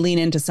then really lean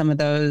into some of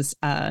those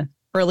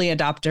early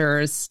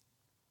adopters,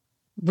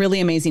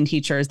 really amazing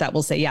teachers that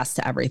will say yes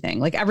to everything.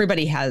 Like,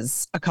 everybody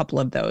has a couple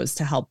of those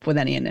to help with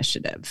any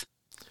initiative.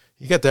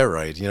 You got that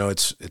right.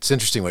 It's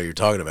interesting what you're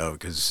talking about,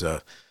 because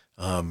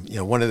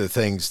one of the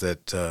things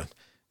that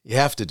you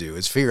have to do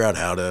is figure out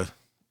how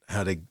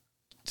to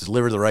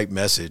deliver the right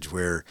message,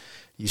 where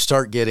you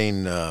start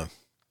getting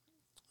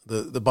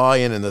the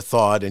buy-in and the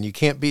thought, and you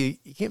can't be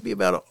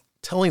about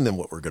telling them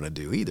what we're going to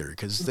do either,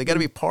 because they got to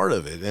be part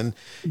of it. And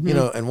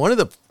and one of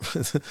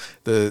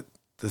the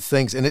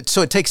things, and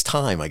so it takes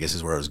time, I guess,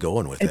 is where I was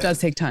going with it. It does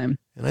take time.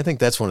 And I think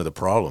that's one of the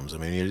problems. I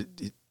mean,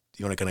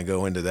 you want to kind of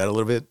go into that a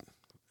little bit?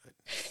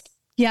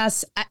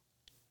 Yes. A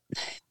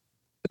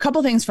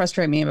couple things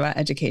frustrate me about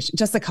education.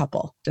 Just a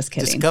couple. Just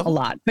kidding. A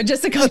lot. But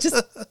just a couple.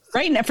 Just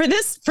right now, for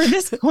this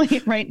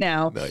point right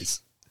now.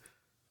 Nice.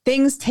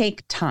 Things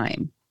take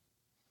time.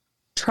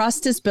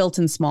 Trust is built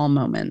in small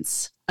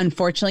moments.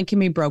 Unfortunately, it can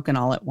be broken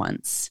all at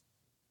once.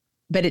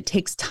 But it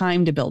takes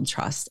time to build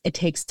trust. It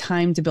takes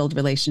time to build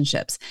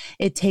relationships.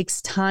 It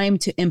takes time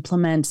to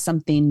implement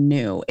something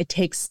new. It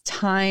takes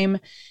time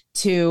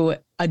to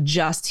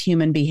adjust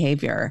human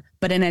behavior.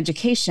 But in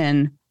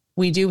education,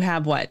 we do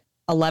have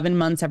 11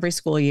 months every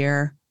school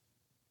year.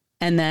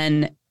 And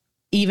then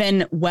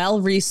even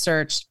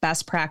well-researched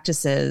best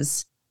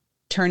practices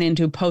turn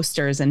into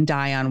posters and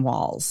die on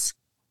walls.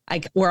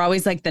 We're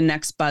always like the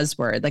next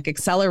buzzword. Like,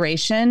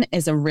 acceleration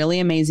is a really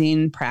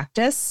amazing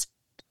practice,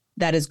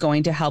 that is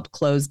going to help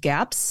close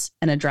gaps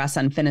and address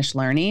unfinished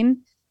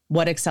learning.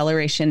 What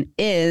acceleration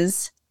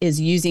is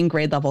using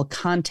grade level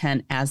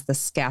content as the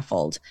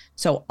scaffold.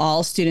 So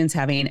all students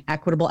having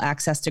equitable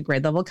access to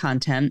grade level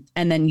content,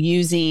 and then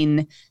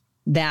using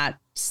that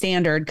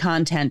standard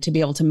content to be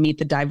able to meet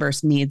the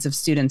diverse needs of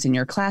students in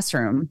your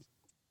classroom.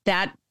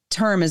 That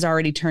term is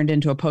already turned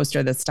into a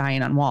poster that's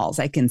dying on walls.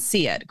 I can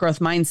see it. Growth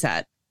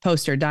mindset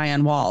poster, die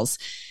on walls.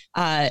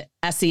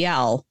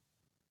 SEL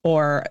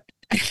or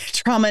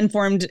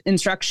trauma-informed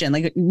instruction,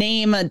 like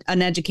name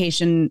an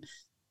education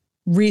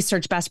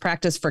research best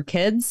practice for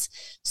kids.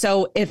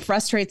 So it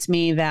frustrates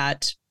me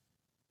that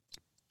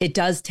it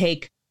does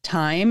take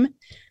time.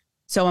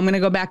 So I'm going to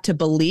go back to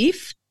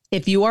belief.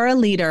 If you are a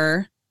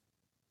leader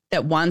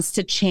that wants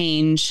to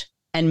change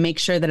and make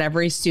sure that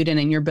every student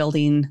in your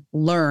building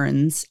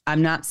learns,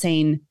 I'm not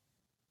saying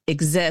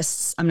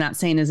exists, I'm not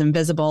saying is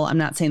invisible, I'm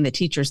not saying the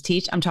teachers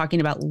teach, I'm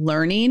talking about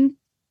learning,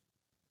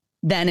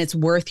 then it's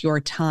worth your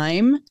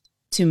time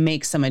to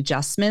make some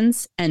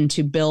adjustments and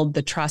to build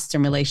the trust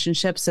and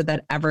relationships so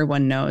that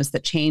everyone knows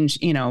that change,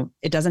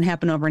 it doesn't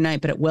happen overnight,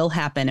 but it will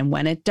happen. And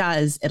when it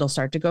does, it'll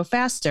start to go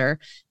faster,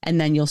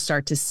 and then you'll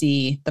start to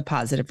see the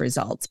positive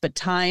results. But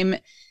time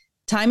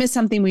is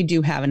something we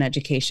do have in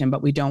education,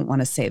 but we don't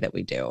want to say that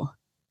we do.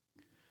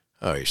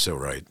 Oh, you're so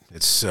right.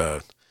 It's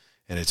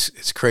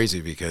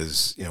crazy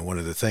because, one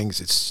of the things,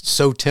 it's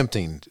so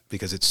tempting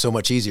because it's so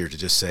much easier to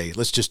just say,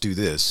 let's just do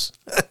this.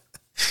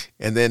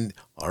 And then,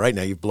 all right,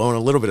 now you've blown a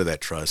little bit of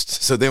that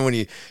trust. So then when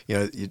you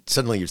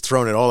suddenly you're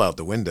throwing it all out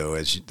the window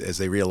as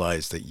they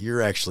realize that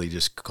you're actually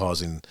just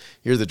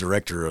you're the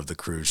director of the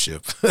cruise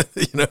ship,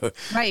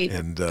 Right.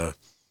 And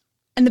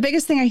the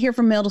biggest thing I hear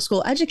from middle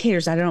school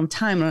educators, I don't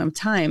have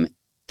time.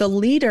 The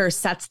leader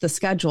sets the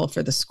schedule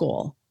for the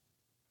school.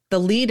 The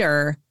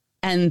leader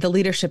and the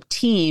leadership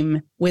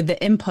team, with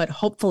the input,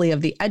 hopefully,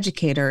 of the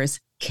educators,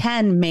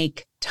 can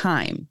make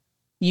time.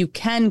 You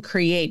can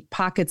create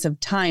pockets of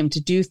time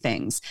to do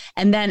things.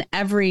 And then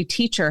every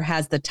teacher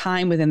has the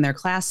time within their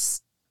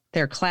class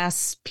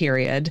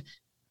period.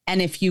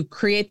 And if you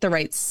create the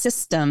right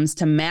systems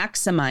to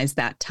maximize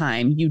that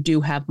time, you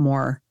do have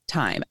more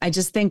time. I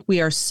just think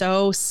we are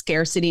so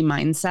scarcity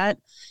mindset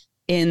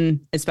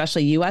in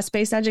especially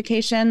US-based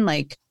education,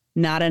 like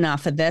not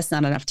enough of this,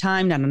 not enough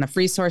time, not enough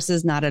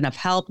resources, not enough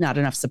help, not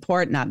enough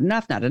support, not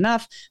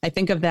enough. I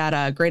think of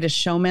that Greatest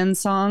Showman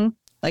song,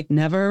 like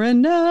never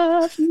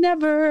enough,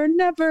 never,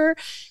 never.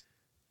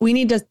 We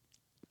need to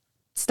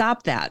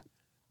stop that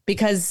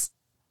because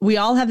we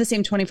all have the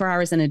same 24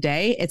 hours in a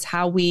day. It's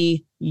how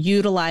we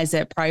utilize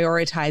it,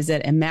 prioritize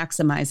it, and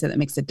maximize it that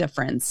makes a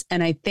difference.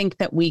 And I think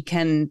that we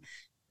can,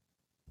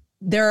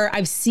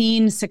 I've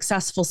seen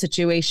successful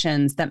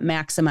situations that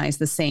maximize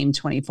the same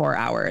 24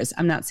 hours.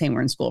 I'm not saying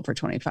we're in school for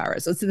 24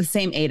 hours. It's the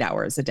same 8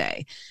 hours a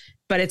day,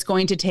 but it's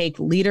going to take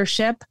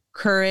leadership,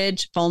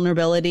 courage,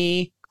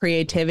 vulnerability,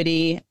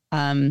 creativity,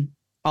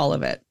 all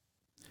of it.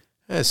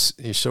 Yes,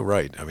 you're so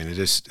right. I mean,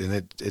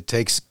 it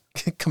takes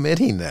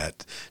committing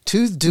that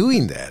to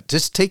doing that,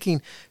 just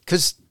taking,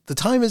 because the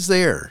time is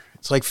there.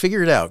 It's like,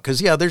 figure it out. Because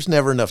there's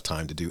never enough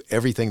time to do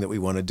everything that we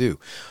want to do.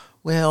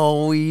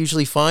 Well, we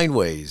usually find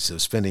ways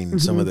of spending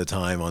some of the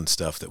time on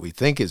stuff that we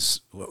think is,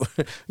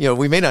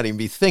 we may not even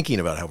be thinking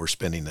about how we're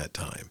spending that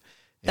time.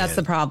 That's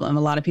the problem.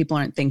 A lot of people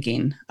aren't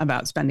thinking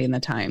about spending the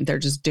time. They're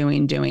just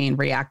doing,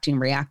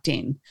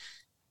 reacting.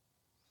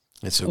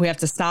 And so we have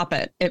to stop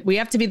it. We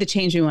have to be the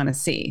change we want to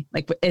see.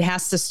 Like, it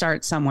has to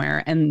start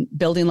somewhere, and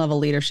building level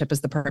leadership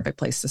is the perfect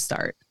place to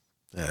start.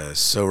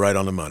 So right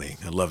on the money.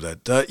 I love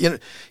that.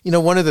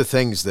 One of the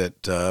things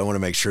that I want to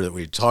make sure that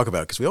we talk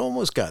about, because we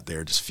almost got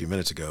there just a few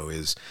minutes ago,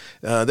 is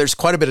there's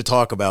quite a bit of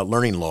talk about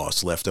learning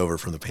loss left over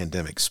from the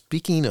pandemic.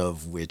 Speaking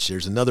of which,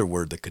 there's another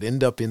word that could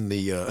end up in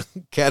the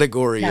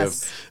category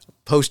of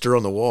poster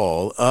on the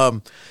wall.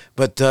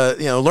 But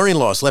learning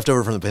loss left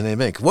over from the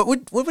pandemic. What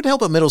would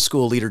help a middle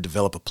school leader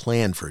develop a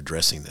plan for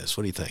addressing this?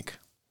 What do you think?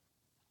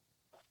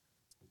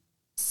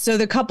 So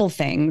the couple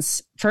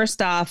things.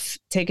 First off,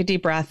 take a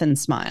deep breath and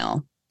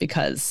smile,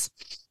 because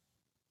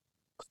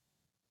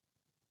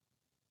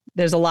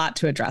there's a lot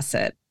to address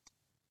it.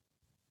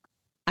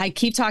 I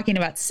keep talking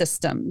about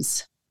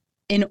systems.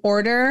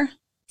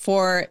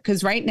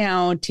 Because right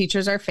now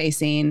teachers are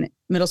facing,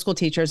 middle school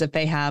teachers, if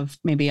they have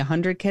maybe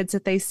 100 kids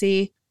that they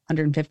see,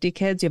 150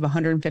 kids, you have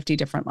 150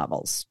 different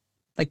levels.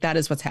 Like, that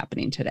is what's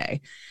happening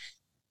today.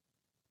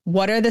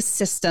 What are the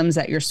systems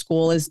that your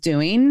school is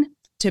doing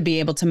to be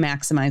able to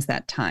maximize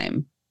that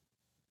time?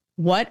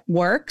 What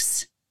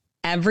works?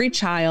 Every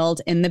child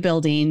in the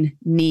building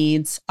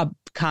needs a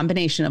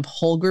combination of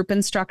whole group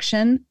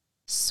instruction,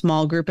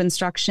 small group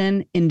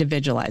instruction,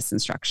 individualized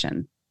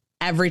instruction.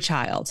 Every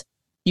child.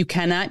 You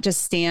cannot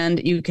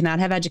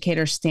have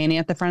educators standing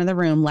at the front of the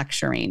room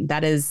lecturing.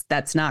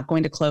 That's not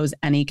going to close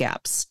any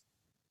gaps.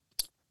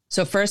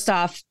 So first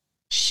off,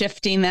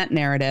 shifting that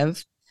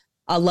narrative.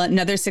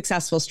 Another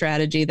successful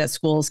strategy that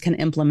schools can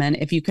implement,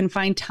 if you can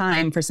find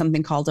time for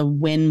something called a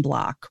win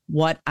block,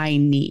 what I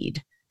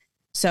need.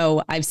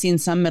 So I've seen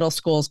some middle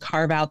schools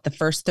carve out the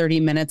first 30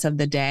 minutes of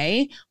the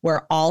day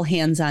where all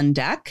hands on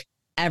deck,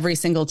 every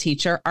single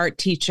teacher, art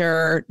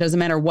teacher, doesn't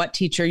matter what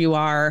teacher you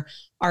are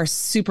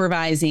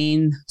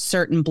supervising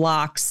certain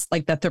blocks,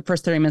 like the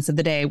first 30 minutes of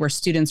the day where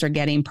students are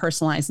getting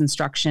personalized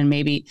instruction.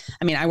 Maybe,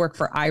 I mean, I work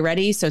for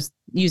iReady. So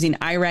using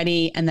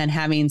iReady and then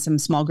having some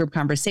small group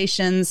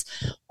conversations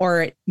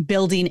or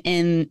building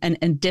in an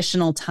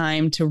additional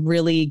time to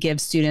really give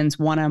students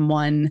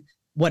one-on-one,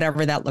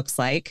 whatever that looks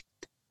like.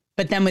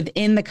 But then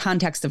within the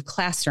context of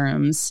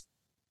classrooms,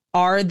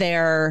 are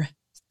there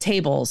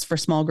tables for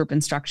small group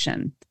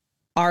instruction?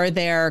 Are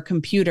there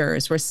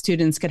computers where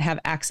students could have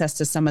access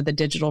to some of the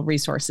digital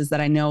resources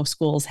that I know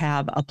schools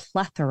have a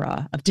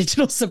plethora of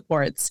digital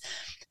supports?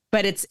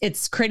 But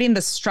it's creating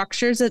the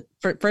structures that,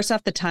 first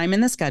off, the time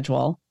in the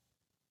schedule,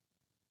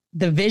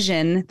 the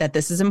vision that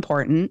this is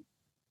important,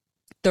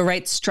 the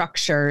right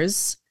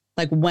structures,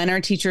 like when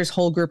are teachers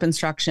whole group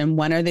instruction?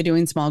 When are they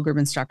doing small group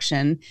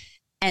instruction?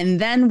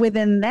 And then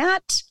within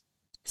that,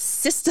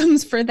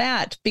 systems for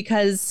that,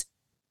 because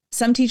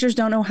some teachers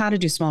don't know how to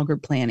do small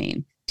group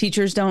planning.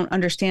 Teachers don't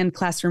understand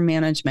classroom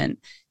management,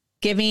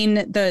 giving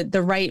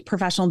the right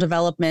professional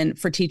development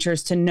for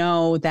teachers to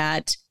know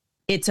that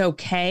it's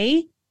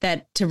okay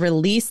that to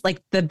release,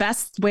 like the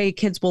best way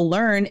kids will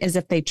learn is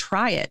if they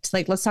try it.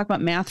 Like, let's talk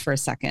about math for a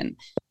second.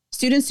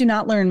 Students do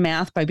not learn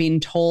math by being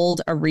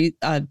told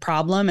a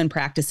problem and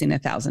practicing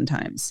 1,000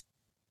 times.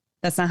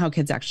 That's not how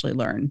kids actually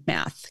learn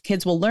math.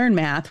 Kids will learn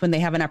math when they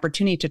have an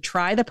opportunity to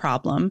try the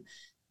problem,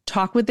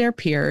 talk with their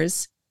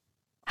peers,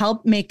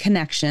 help make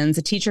connections.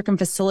 A teacher can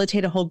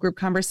facilitate a whole group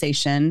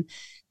conversation,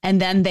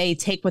 and then they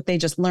take what they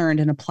just learned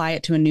and apply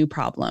it to a new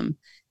problem.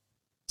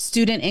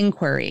 Student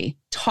inquiry,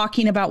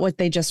 talking about what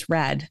they just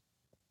read,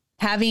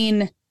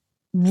 having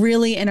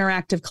really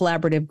interactive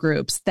collaborative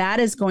groups. That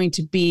is going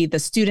to be the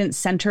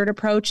student-centered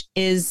approach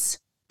is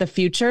the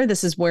future.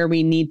 This is where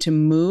we need to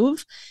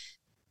move.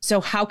 So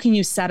how can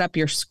you set up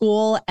your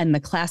school and the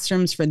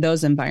classrooms for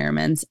those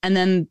environments? And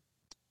then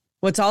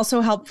what's also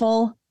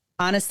helpful,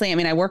 honestly, I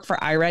mean, I work for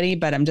iReady,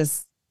 but I'm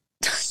just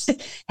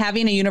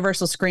having a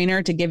universal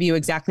screener to give you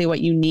exactly what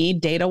you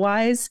need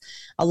data-wise.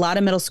 A lot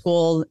of middle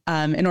school,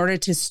 in order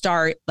to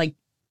start, like,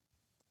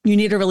 you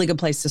need a really good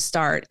place to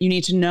start. You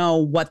need to know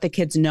what the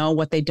kids know,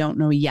 what they don't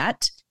know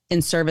yet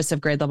in service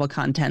of grade level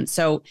content.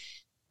 So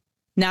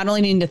not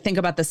only needing to think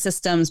about the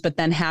systems, but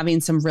then having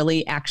some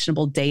really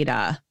actionable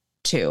data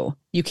too.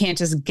 You can't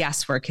just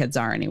guess where kids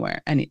are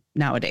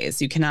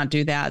nowadays. You cannot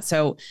do that.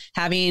 So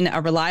having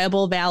a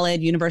reliable,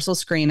 valid, universal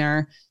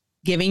screener,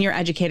 giving your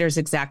educators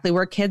exactly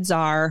where kids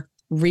are,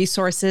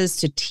 resources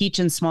to teach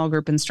in small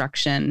group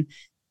instruction.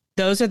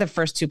 Those are the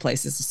first two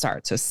places to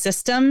start. So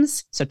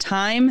systems, so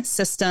time,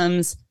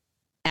 systems,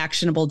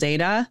 actionable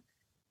data.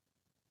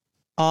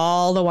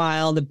 All the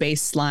while, the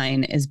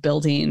baseline is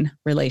building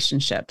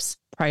relationships,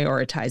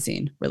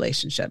 prioritizing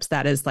relationships.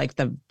 That is like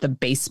the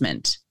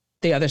basement.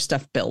 The other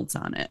stuff builds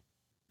on it.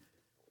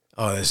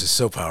 Oh, this is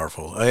so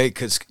powerful.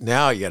 Because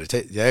now you've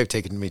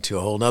taken me to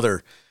a whole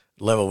nother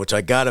level, which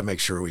I got to make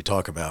sure we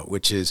talk about,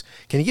 which is,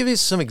 can you give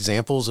us some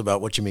examples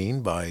about what you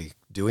mean by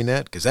doing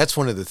that? Because that's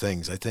one of the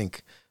things I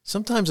think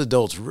sometimes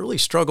adults really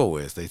struggle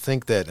with. They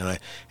think that,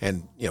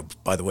 and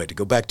by the way, to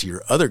go back to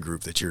your other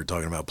group that you're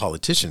talking about,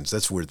 politicians,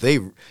 that's where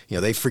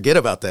they forget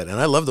about that. And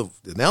I love the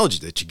analogy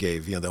that you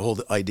gave, the whole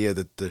idea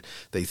that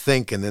they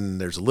think, and then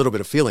there's a little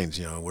bit of feelings,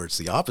 where it's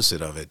the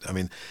opposite of it. I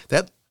mean,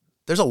 that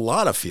there's a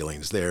lot of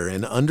feelings there,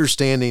 and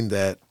understanding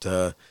that,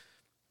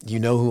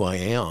 who I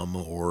am,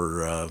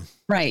 or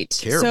right.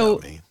 care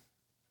about me.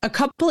 A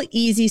couple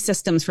easy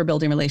systems for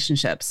building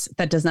relationships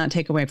that does not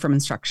take away from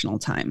instructional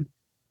time.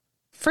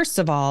 First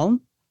of all,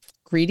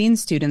 greeting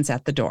students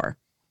at the door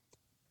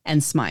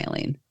and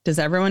smiling. Does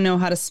everyone know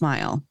how to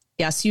smile?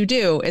 Yes, you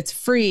do. It's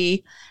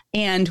free.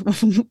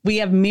 And we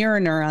have mirror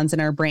neurons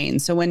in our brain.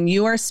 So when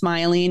you are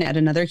smiling at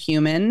another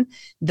human,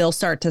 they'll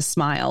start to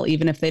smile,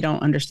 even if they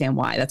don't understand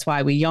why. That's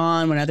why we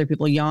yawn when other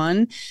people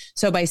yawn.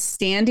 So by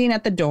standing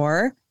at the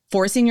door,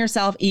 forcing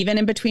yourself, even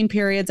in between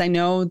periods, I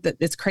know that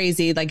it's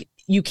crazy. Like,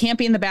 you can't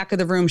be in the back of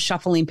the room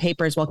shuffling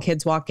papers while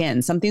kids walk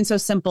in. Something so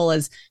simple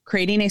as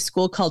creating a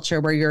school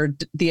culture where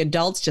the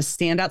adults just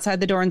stand outside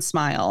the door and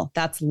smile.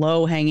 That's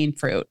low hanging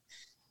fruit.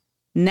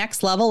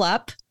 Next level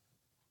up,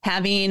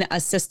 having a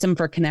system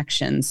for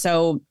connection.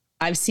 So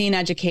I've seen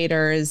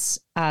educators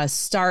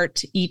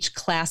start each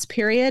class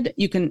period.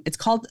 It's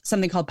called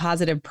something called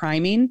positive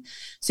priming.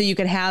 So you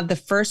could have the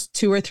first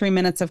 2 or 3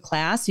 minutes of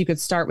class, you could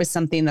start with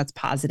something that's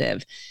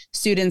positive.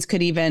 Students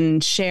could even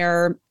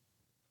share.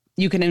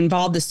 You can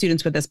involve the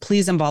students with this.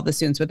 Please involve the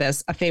students with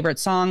this. A favorite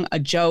song, a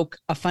joke,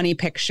 a funny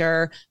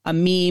picture, a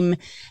meme.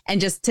 And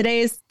just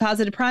today's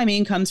positive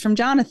priming comes from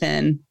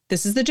Jonathan.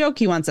 This is the joke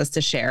he wants us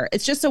to share.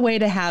 It's just a way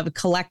to have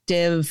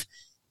collective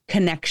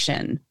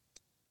connection.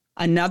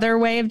 Another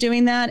way of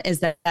doing that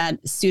is that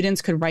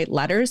students could write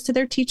letters to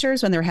their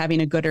teachers when they're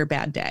having a good or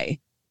bad day.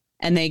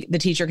 And the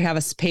teacher could have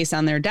a space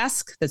on their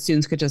desk that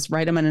students could just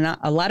write them in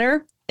a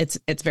letter.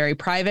 It's very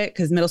private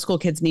because middle school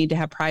kids need to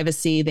have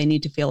privacy. They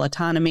need to feel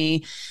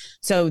autonomy.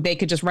 So they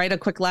could just write a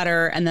quick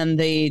letter and then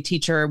the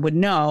teacher would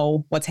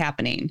know what's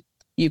happening.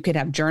 You could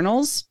have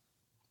journals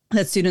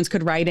that students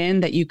could write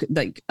in, that you could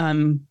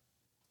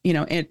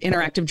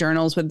interactive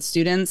journals with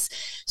students.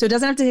 So it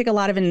doesn't have to take a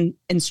lot of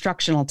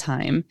instructional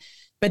time,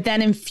 but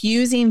then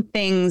infusing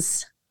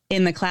things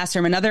in the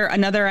classroom.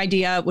 Another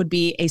idea would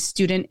be a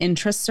student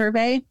interest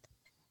survey.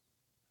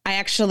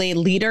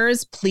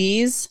 Leaders,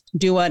 please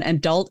do an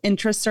adult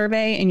interest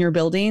survey in your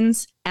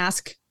buildings.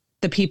 Ask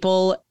the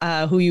people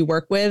who you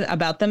work with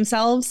about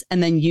themselves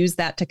and then use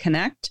that to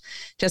connect.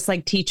 Just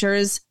like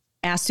teachers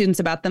ask students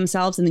about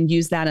themselves and then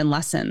use that in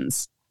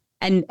lessons.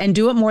 And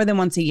do it more than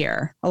once a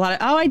year.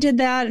 I did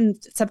that in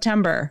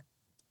September.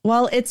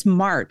 Well, it's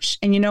March.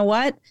 And you know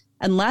what?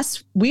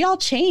 Unless we all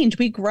change,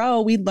 we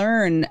grow, we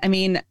learn. I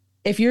mean,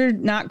 if you're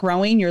not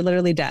growing, you're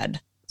literally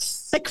dead.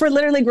 Like we're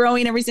literally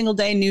growing every single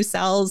day, new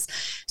cells.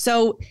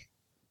 So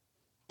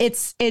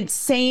it's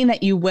saying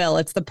that you will.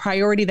 It's the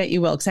priority that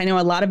you will. Because I know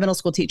a lot of middle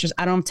school teachers,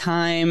 I don't have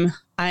time.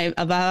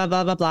 Blah,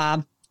 blah, blah,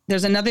 blah.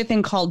 There's another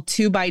thing called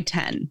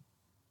 2x10.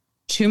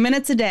 2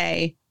 minutes a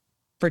day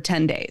for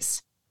 10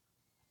 days.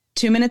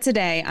 2 minutes a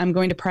day, I'm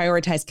going to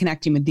prioritize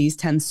connecting with these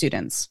 10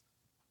 students.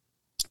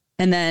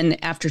 And then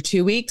after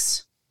 2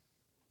 weeks,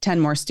 10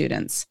 more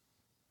students.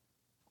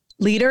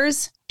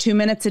 Leaders, 2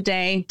 minutes a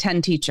day,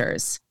 10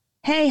 teachers.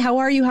 Hey, how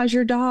are you? How's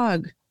your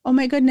dog? Oh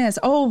my goodness.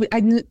 Oh,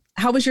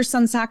 how was your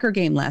son's soccer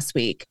game last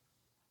week?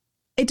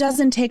 It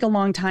doesn't take a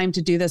long time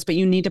to do this, but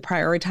you need to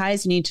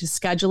prioritize. You need to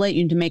schedule it.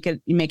 You need to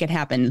make it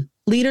happen.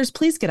 Leaders,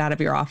 please get out of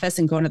your office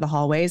and go into the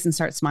hallways and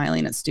start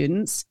smiling at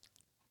students.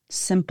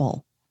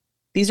 Simple.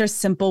 These are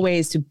simple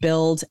ways to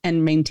build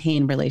and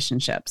maintain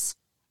relationships.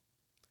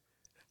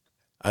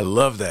 I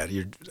love that.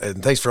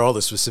 And thanks for all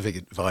the specific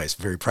advice.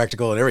 Very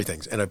practical and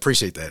everything. And I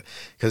appreciate that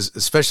because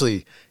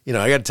especially,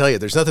 I got to tell you,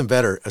 there's nothing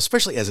better,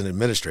 especially as an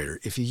administrator,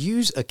 if you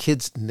use a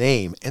kid's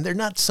name and they're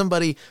not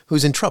somebody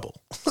who's in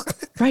trouble.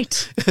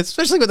 Right.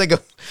 Especially when they go,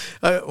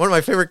 one of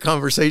my favorite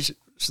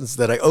conversations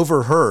that I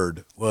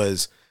overheard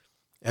was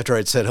after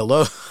I'd said,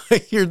 hello, I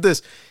hear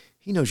this.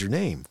 He knows your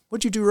name.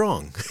 What'd you do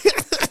wrong?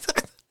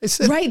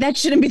 Right. That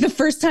shouldn't be the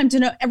first time to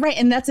know. Right.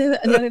 And that's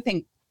another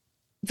thing.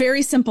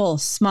 Very simple.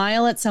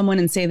 Smile at someone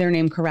and say their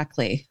name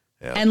correctly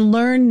and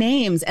learn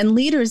names and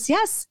leaders.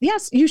 Yes,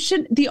 you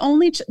should.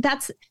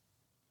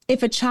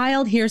 If a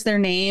child hears their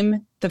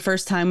name the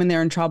first time when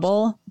they're in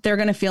trouble, they're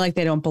going to feel like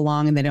they don't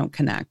belong and they don't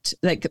connect.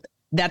 Thank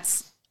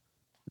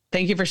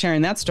you for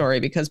sharing that story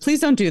because please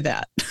don't do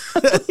that.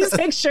 Please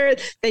make sure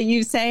that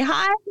you say,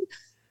 hi,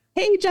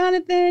 hey,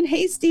 Jonathan.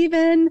 Hey,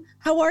 Stephen.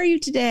 How are you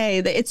today?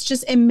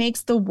 It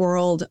makes the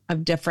world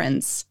of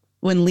difference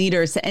when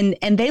leaders and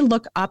they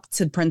look up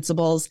to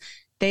principals,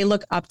 they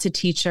look up to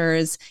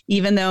teachers,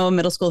 even though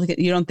middle school,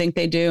 you don't think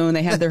they do, and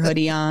they have their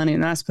hoodie on and you're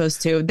not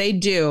supposed to. They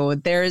do.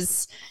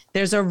 There's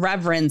a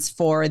reverence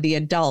for the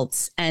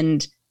adults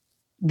and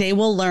they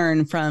will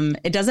learn from,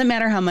 it doesn't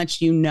matter how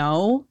much you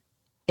know,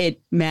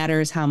 it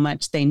matters how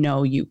much they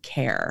know you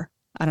care.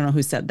 I don't know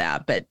who said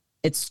that, but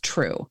it's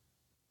true.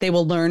 They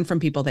will learn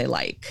from people they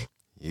like.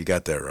 You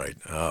got that right.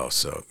 Oh,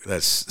 so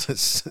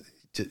that's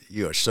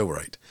you are so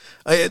right.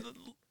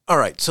 All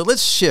right, so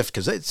let's shift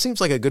because it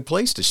seems like a good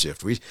place to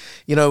shift.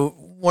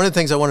 One of the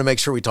things I want to make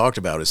sure we talked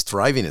about is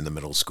thriving in the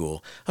middle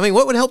school. I mean,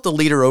 what would help the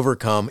leader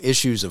overcome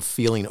issues of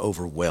feeling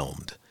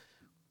overwhelmed?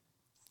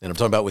 And I'm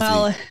talking about with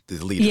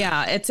the leader.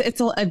 Yeah, it's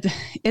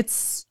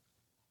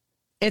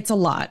a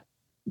lot.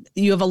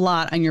 You have a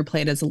lot on your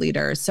plate as a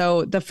leader.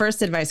 So the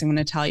first advice I'm going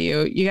to tell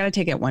you, you got to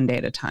take it one day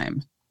at a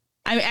time.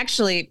 Let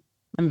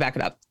me back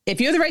it up. If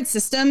you have the right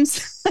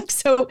systems,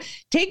 so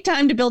take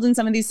time to build in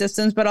some of these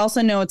systems, but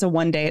also know it's a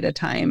one day at a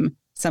time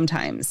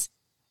sometimes.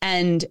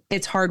 And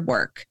it's hard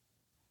work.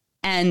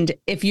 And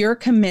if you're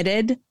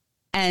committed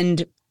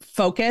and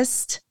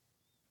focused,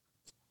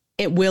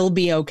 it will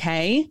be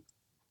okay.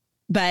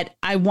 But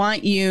I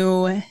want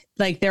you,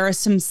 there are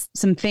some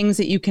things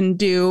that you can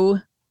do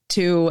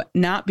to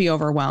not be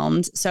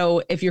overwhelmed.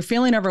 So if you're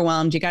feeling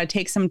overwhelmed, you got to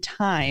take some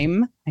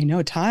time. I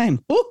know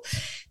time. Ooh,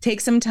 take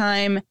some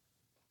time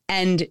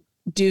and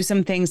do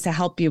some things to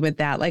help you with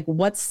that. Like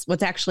what's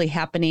actually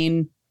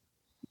happening.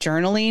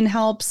 Journaling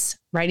helps,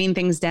 writing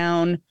things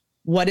down.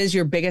 What is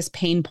your biggest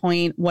pain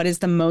point? What is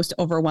the most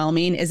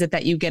overwhelming? Is it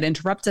that you get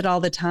interrupted all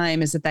the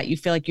time? Is it that you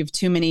feel like you have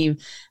too many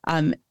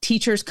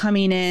teachers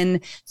coming in?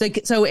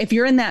 So if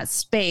you're in that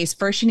space,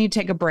 first you need to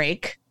take a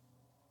break,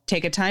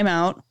 take a time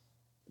out,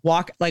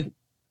 walk,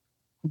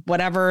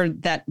 whatever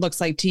that looks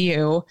like to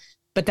you.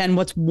 But then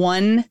what's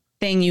one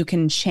thing you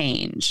can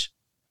change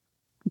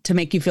to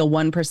make you feel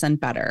 1%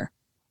 better?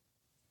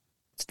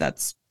 So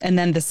and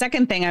then the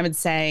second thing I would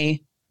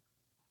say,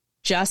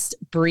 just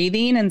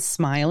breathing and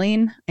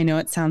smiling. I know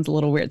it sounds a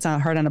little weird. It's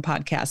not hard on a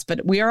podcast,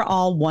 but we are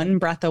all one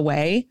breath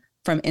away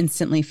from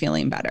instantly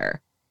feeling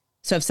better.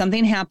 So if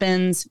something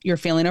happens, you're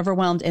feeling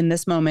overwhelmed in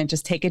this moment,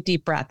 just take a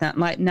deep breath, not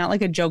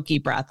like a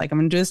jokey breath. Like I'm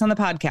going to do this on the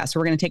podcast. So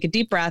we're going to take a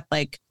deep breath,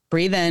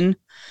 breathe in,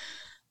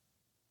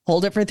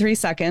 hold it for 3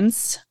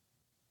 seconds,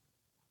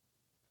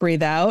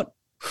 breathe out.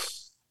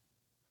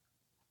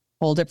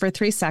 hold it for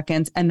 3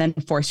 seconds, and then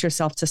force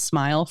yourself to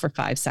smile for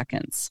 5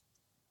 seconds.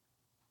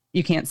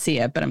 You can't see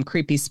it, but I'm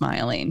creepy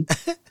smiling.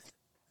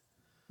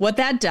 What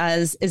that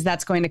does is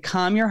that's going to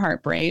calm your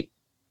heart rate.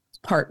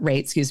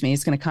 It's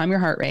going to calm your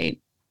heart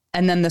rate.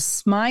 And then the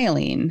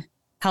smiling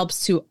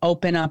helps to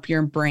open up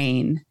your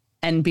brain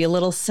and be a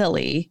little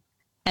silly.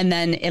 And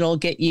then it'll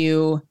get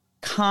you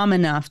calm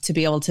enough to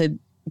be able to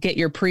get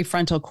your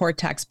prefrontal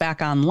cortex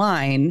back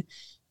online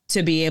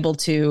to be able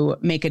to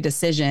make a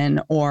decision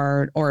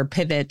or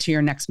pivot to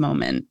your next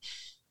moment.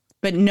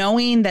 But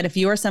knowing that if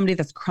you are somebody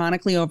that's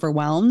chronically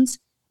overwhelmed,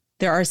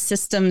 there are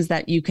systems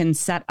that you can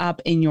set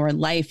up in your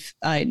life,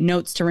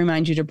 notes to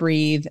remind you to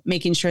breathe,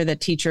 making sure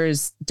that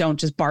teachers don't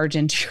just barge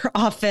into your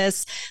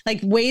office, like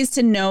ways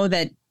to know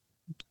that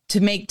to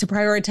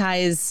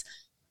prioritize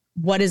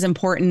what is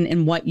important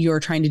and what you're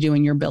trying to do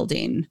in your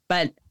building.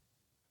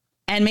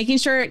 And making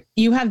sure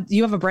you have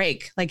a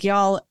break. Like,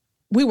 y'all,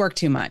 we work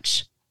too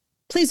much.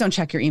 Please don't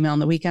check your email on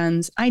the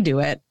weekends. I do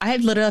it. I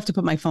literally have to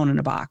put my phone in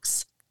a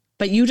box.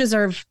 But you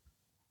deserve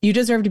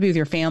to be with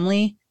your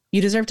family.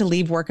 You deserve to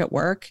leave work at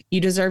work.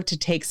 You deserve to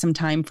take some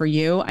time for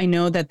you. I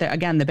know that,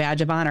 the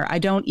badge of honor. I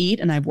don't eat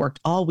and I've worked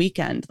all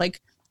weekend.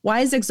 Like, why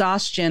is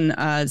exhaustion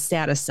a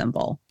status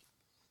symbol?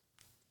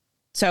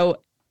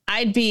 So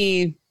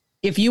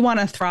if you want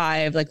to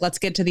thrive, like, let's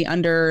get to the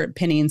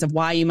underpinnings of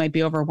why you might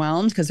be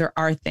overwhelmed, because there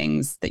are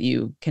things that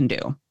you can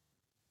do.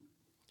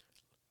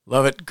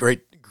 Love it.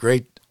 Great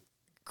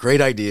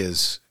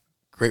ideas.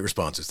 Great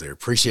responses there.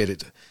 Appreciate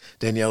it.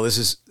 Danielle, this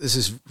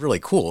is really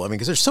cool. I mean,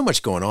 because there's so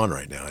much going on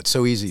right now. It's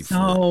so easy.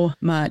 So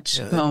much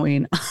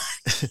going on.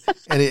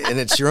 and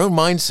it's your own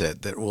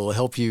mindset that will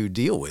help you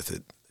deal with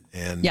it.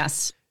 And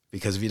yes,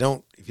 because if you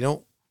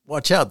don't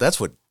watch out, that's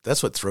what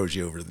throws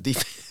you over the deep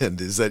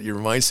end, is that your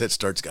mindset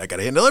starts, I got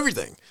to handle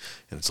everything.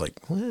 And it's like,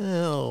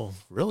 well,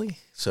 really?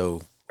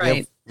 So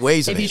right.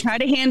 Ways. If you try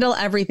to handle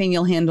everything,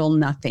 you'll handle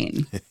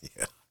nothing.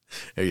 Yeah.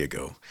 There you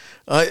go.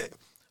 All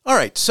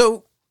right.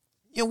 So,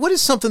 what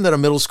is something that a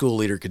middle school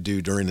leader could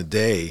do during the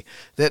day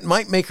that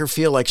might make her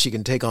feel like she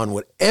can take on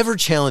whatever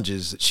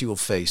challenges that she will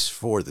face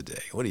for the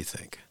day? What do you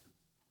think?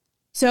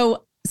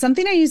 So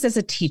something I used as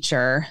a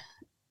teacher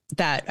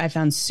that I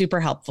found super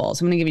helpful.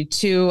 So I'm going to give you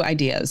 2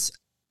 ideas.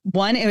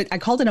 One, I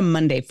called it a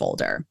Monday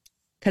folder,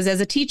 because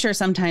as a teacher,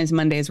 sometimes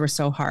Mondays were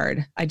so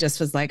hard. I just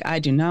was like, I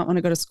do not want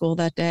to go to school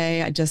that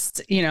day. I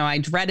just, I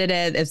dreaded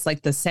it. It's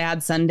like the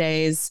sad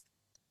Sundays,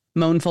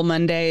 moanful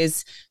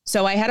Mondays.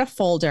 So I had a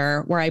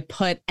folder where I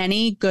put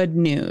any good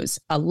news,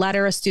 a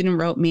letter a student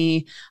wrote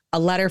me, a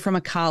letter from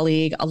a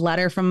colleague, a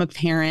letter from a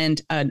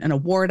parent, an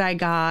award I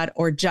got,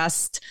 or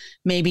just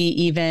maybe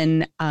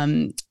even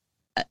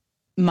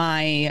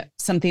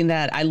something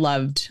that I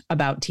loved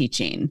about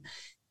teaching.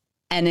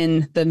 And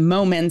in the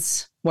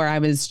moments where I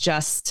was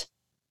just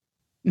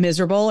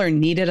miserable or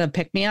needed a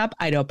pick me up,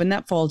 I'd open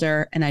that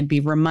folder and I'd be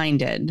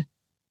reminded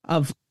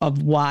of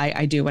why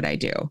I do what I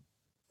do.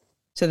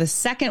 So the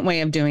second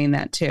way of doing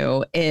that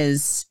too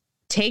is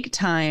take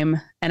time,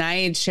 and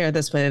I share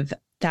this with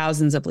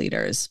thousands of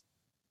leaders.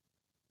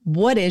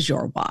 What is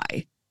your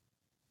why?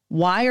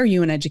 Why are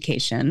you in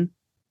education?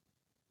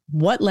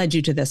 What led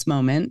you to this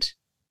moment?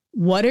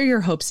 What are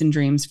your hopes and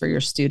dreams for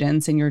your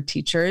students and your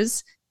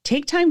teachers?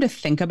 Take time to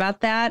think about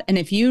that. And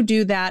if you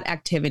do that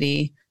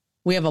activity,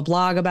 we have a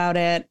blog about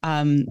it.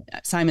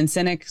 Simon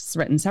Sinek's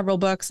written several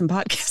books and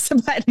podcasts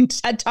about it, and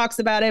TED talks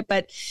about it.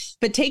 But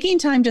taking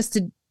time just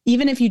to,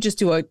 even if you just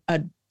do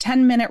a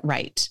 10-minute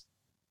write,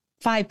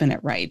 5-minute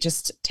write,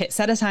 just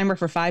set a timer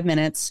for 5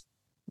 minutes,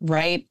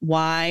 write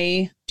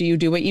why do you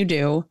do what you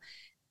do,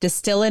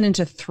 distill it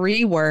into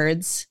 3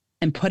 words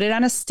and put it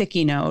on a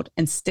sticky note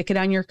and stick it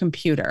on your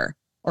computer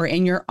or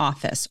in your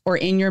office or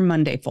in your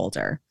Monday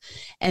folder.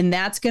 And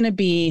that's going to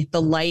be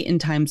the light in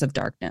times of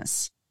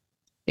darkness.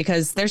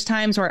 Because there's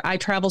times where I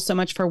travel so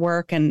much for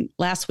work. And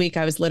last week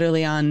I was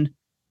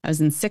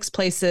in 6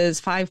 places,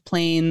 5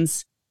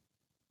 planes,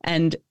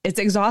 and it's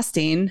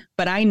exhausting,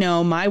 but I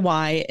know my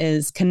why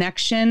is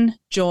connection,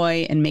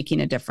 joy, and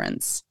making a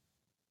difference.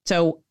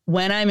 So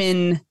when I'm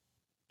in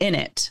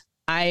it,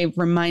 I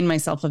remind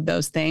myself of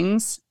those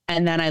things.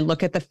 And then I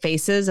look at the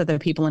faces of the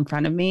people in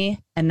front of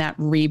me, and that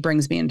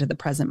brings me into the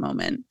present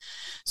moment.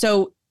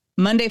 So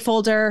Monday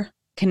folder,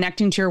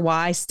 connecting to your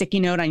why, sticky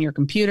note on your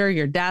computer,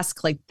 your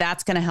desk, like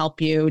that's going to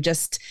help you.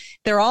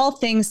 They're all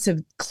things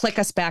to click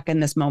us back in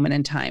this moment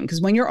in time.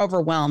 Because when you're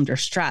overwhelmed or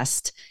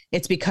stressed,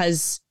 it's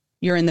because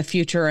you're in the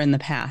future or in the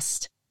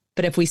past.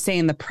 But if we stay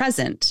in the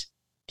present,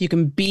 if you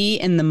can be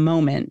in the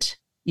moment,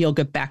 you'll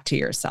get back to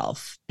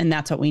yourself. And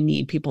that's what we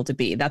need people to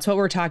be. That's what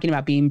we're talking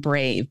about, being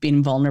brave,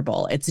 being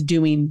vulnerable. It's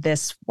doing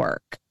this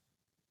work.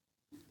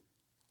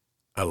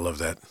 I love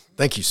that.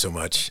 Thank you so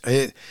much.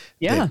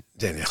 Yeah.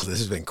 Danielle, this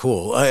has been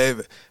cool.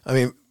 I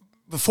mean,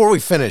 before we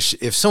finish,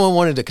 if someone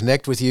wanted to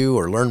connect with you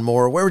or learn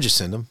more, where would you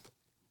send them?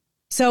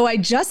 So I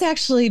just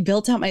actually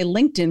built out my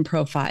LinkedIn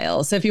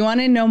profile. So if you want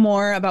to know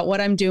more about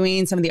what I'm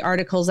doing, some of the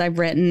articles I've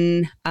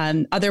written,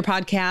 other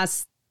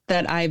podcasts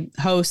that I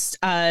host,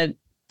 the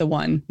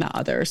one, not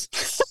others.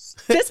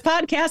 this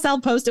podcast.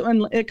 I'll post it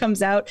when it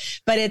comes out,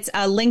 but it's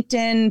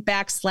LinkedIn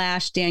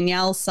 /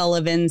 Danielle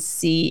Sullivan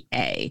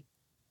CA,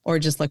 or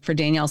just look for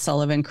Danielle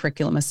Sullivan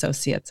Curriculum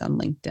Associates on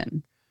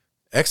LinkedIn.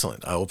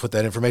 Excellent. I will put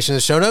that information in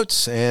the show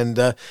notes, and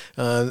it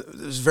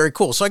was very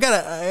cool. So I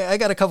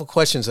got a couple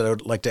questions that I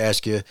would like to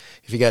ask you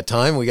if you got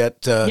time. We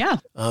got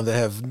that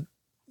have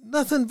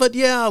nothing but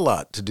a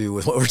lot to do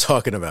with what we're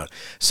talking about.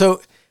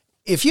 So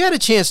if you had a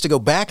chance to go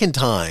back in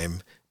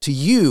time to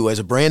you as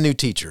a brand new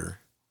teacher,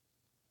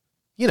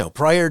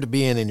 prior to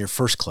being in your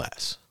first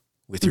class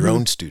with your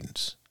own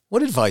students,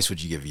 what advice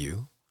would you give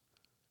you?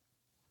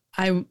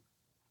 I've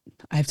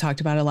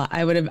talked about it a lot.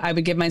 I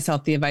would give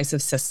myself the advice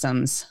of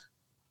systems,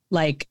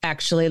 like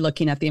actually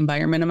looking at the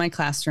environment of my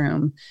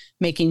classroom,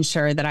 making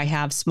sure that I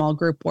have small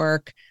group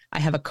work. I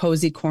have a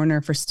cozy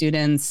corner for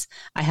students.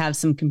 I have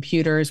some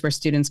computers where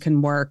students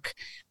can work.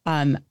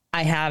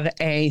 I have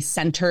a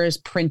centers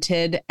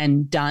printed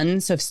and done.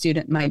 So if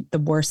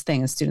the worst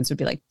thing is students would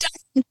be like,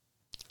 done.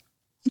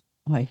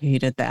 Oh, I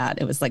hated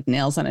that. It was like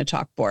nails on a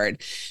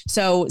chalkboard.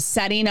 So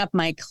setting up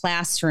my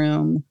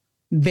classroom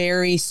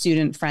very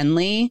student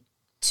friendly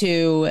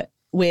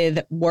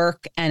with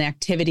work and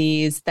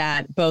activities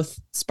that both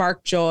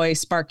spark joy,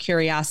 spark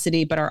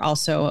curiosity, but are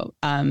also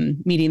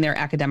meeting their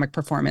academic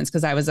performance.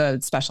 Because I was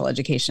a special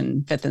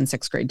education 5th and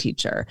 6th grade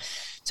teacher.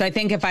 So I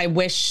think I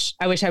wish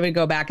I would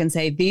go back and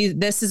say,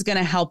 this is going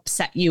to help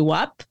set you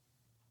up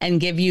and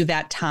give you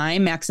that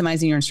time,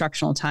 maximizing your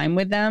instructional time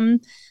with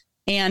them.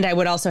 And I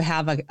would also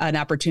have an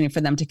opportunity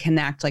for them to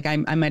connect. Like I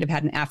might have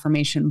had an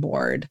affirmation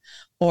board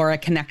or a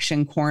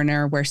connection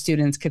corner where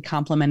students could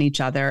compliment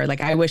each other. Like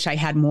I wish I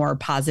had more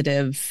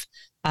positive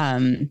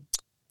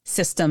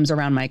systems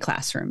around my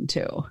classroom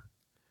too.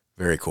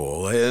 Very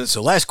cool.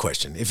 So last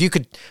question,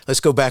 let's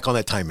go back on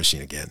that time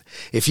machine again.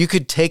 If you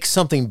could take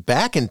something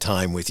back in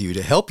time with you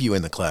to help you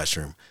in the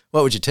classroom,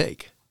 what would you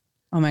take?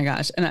 Oh my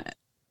gosh. And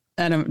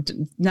I'm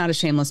not a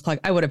shameless plug.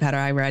 I would have had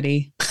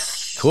iReady.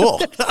 Cool.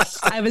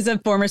 I was a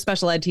former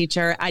special ed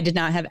teacher. I did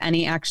not have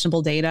any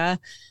actionable data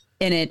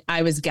in it.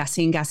 I was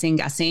guessing.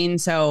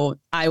 So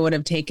I would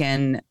have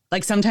taken,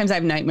 like, sometimes I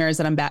have nightmares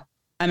that I'm back.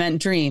 I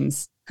meant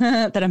dreams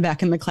that I'm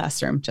back in the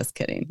classroom. Just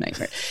kidding.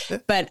 Nightmare.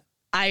 But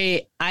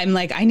I'm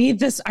like, I need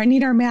this. I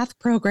need our math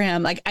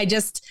program. Like I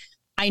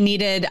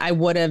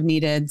would have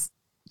needed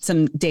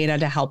some data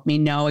to help me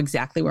know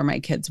exactly where my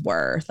kids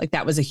were. Like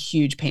that was a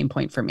huge pain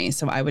point for me.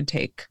 So I would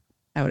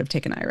have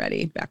taken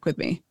iReady back with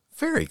me.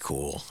 Very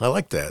cool. I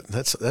like that.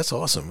 That's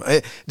awesome.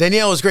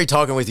 Danielle, it was great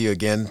talking with you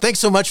again. Thanks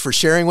so much for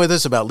sharing with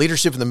us about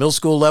leadership in the middle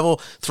school level,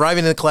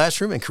 thriving in the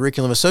classroom, and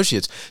curriculum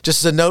associates.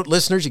 Just as a note,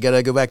 listeners, you got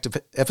to go back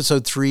to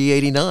episode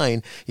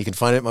 389. You can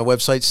find it at my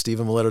website,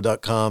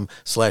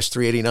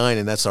 stephenmiletto.com/389,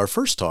 and that's our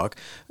first talk,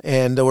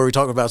 and where we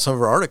talk about some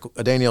of our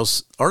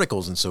Danielle's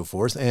articles and so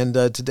forth. And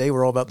today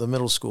we're all about the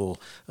middle school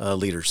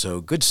leader.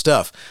 So good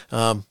stuff.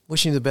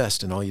 Wishing you the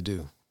best in all you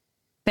do.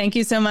 Thank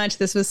you so much.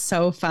 This was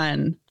so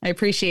fun. I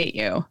appreciate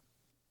you.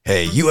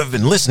 Hey, you have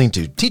been listening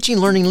to Teaching,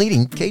 Learning,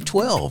 Leading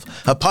K-12,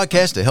 a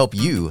podcast to help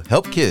you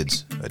help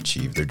kids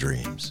achieve their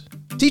dreams.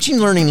 Teaching,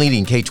 Learning,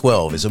 Leading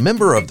K-12 is a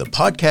member of the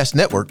podcast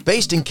network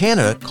based in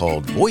Canada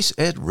called Voice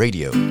Ed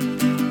Radio.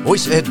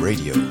 Voice Ed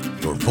Radio,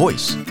 your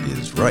voice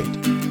is right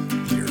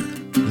here.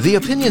 The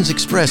opinions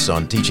expressed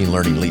on Teaching,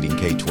 Learning, Leading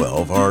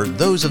K-12 are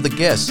those of the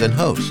guests and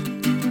host.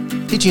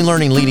 Teaching,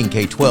 Learning, Leading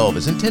K-12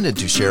 is intended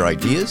to share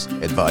ideas,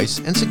 advice,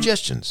 and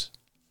suggestions.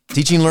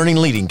 Teaching, Learning,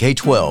 Leading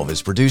K-12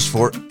 is produced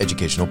for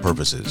educational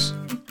purposes.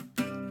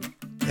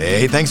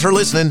 Hey, thanks for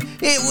listening.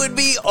 It would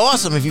be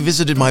awesome if you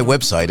visited my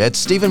website at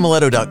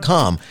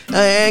stephenmiletto.com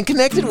and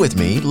connected with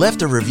me,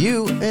 left a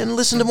review, and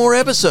listened to more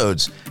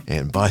episodes.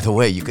 And by the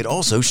way, you could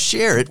also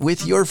share it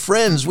with your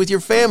friends, with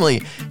your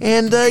family,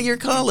 and your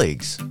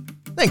colleagues.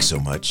 Thanks so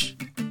much.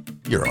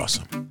 You're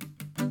awesome.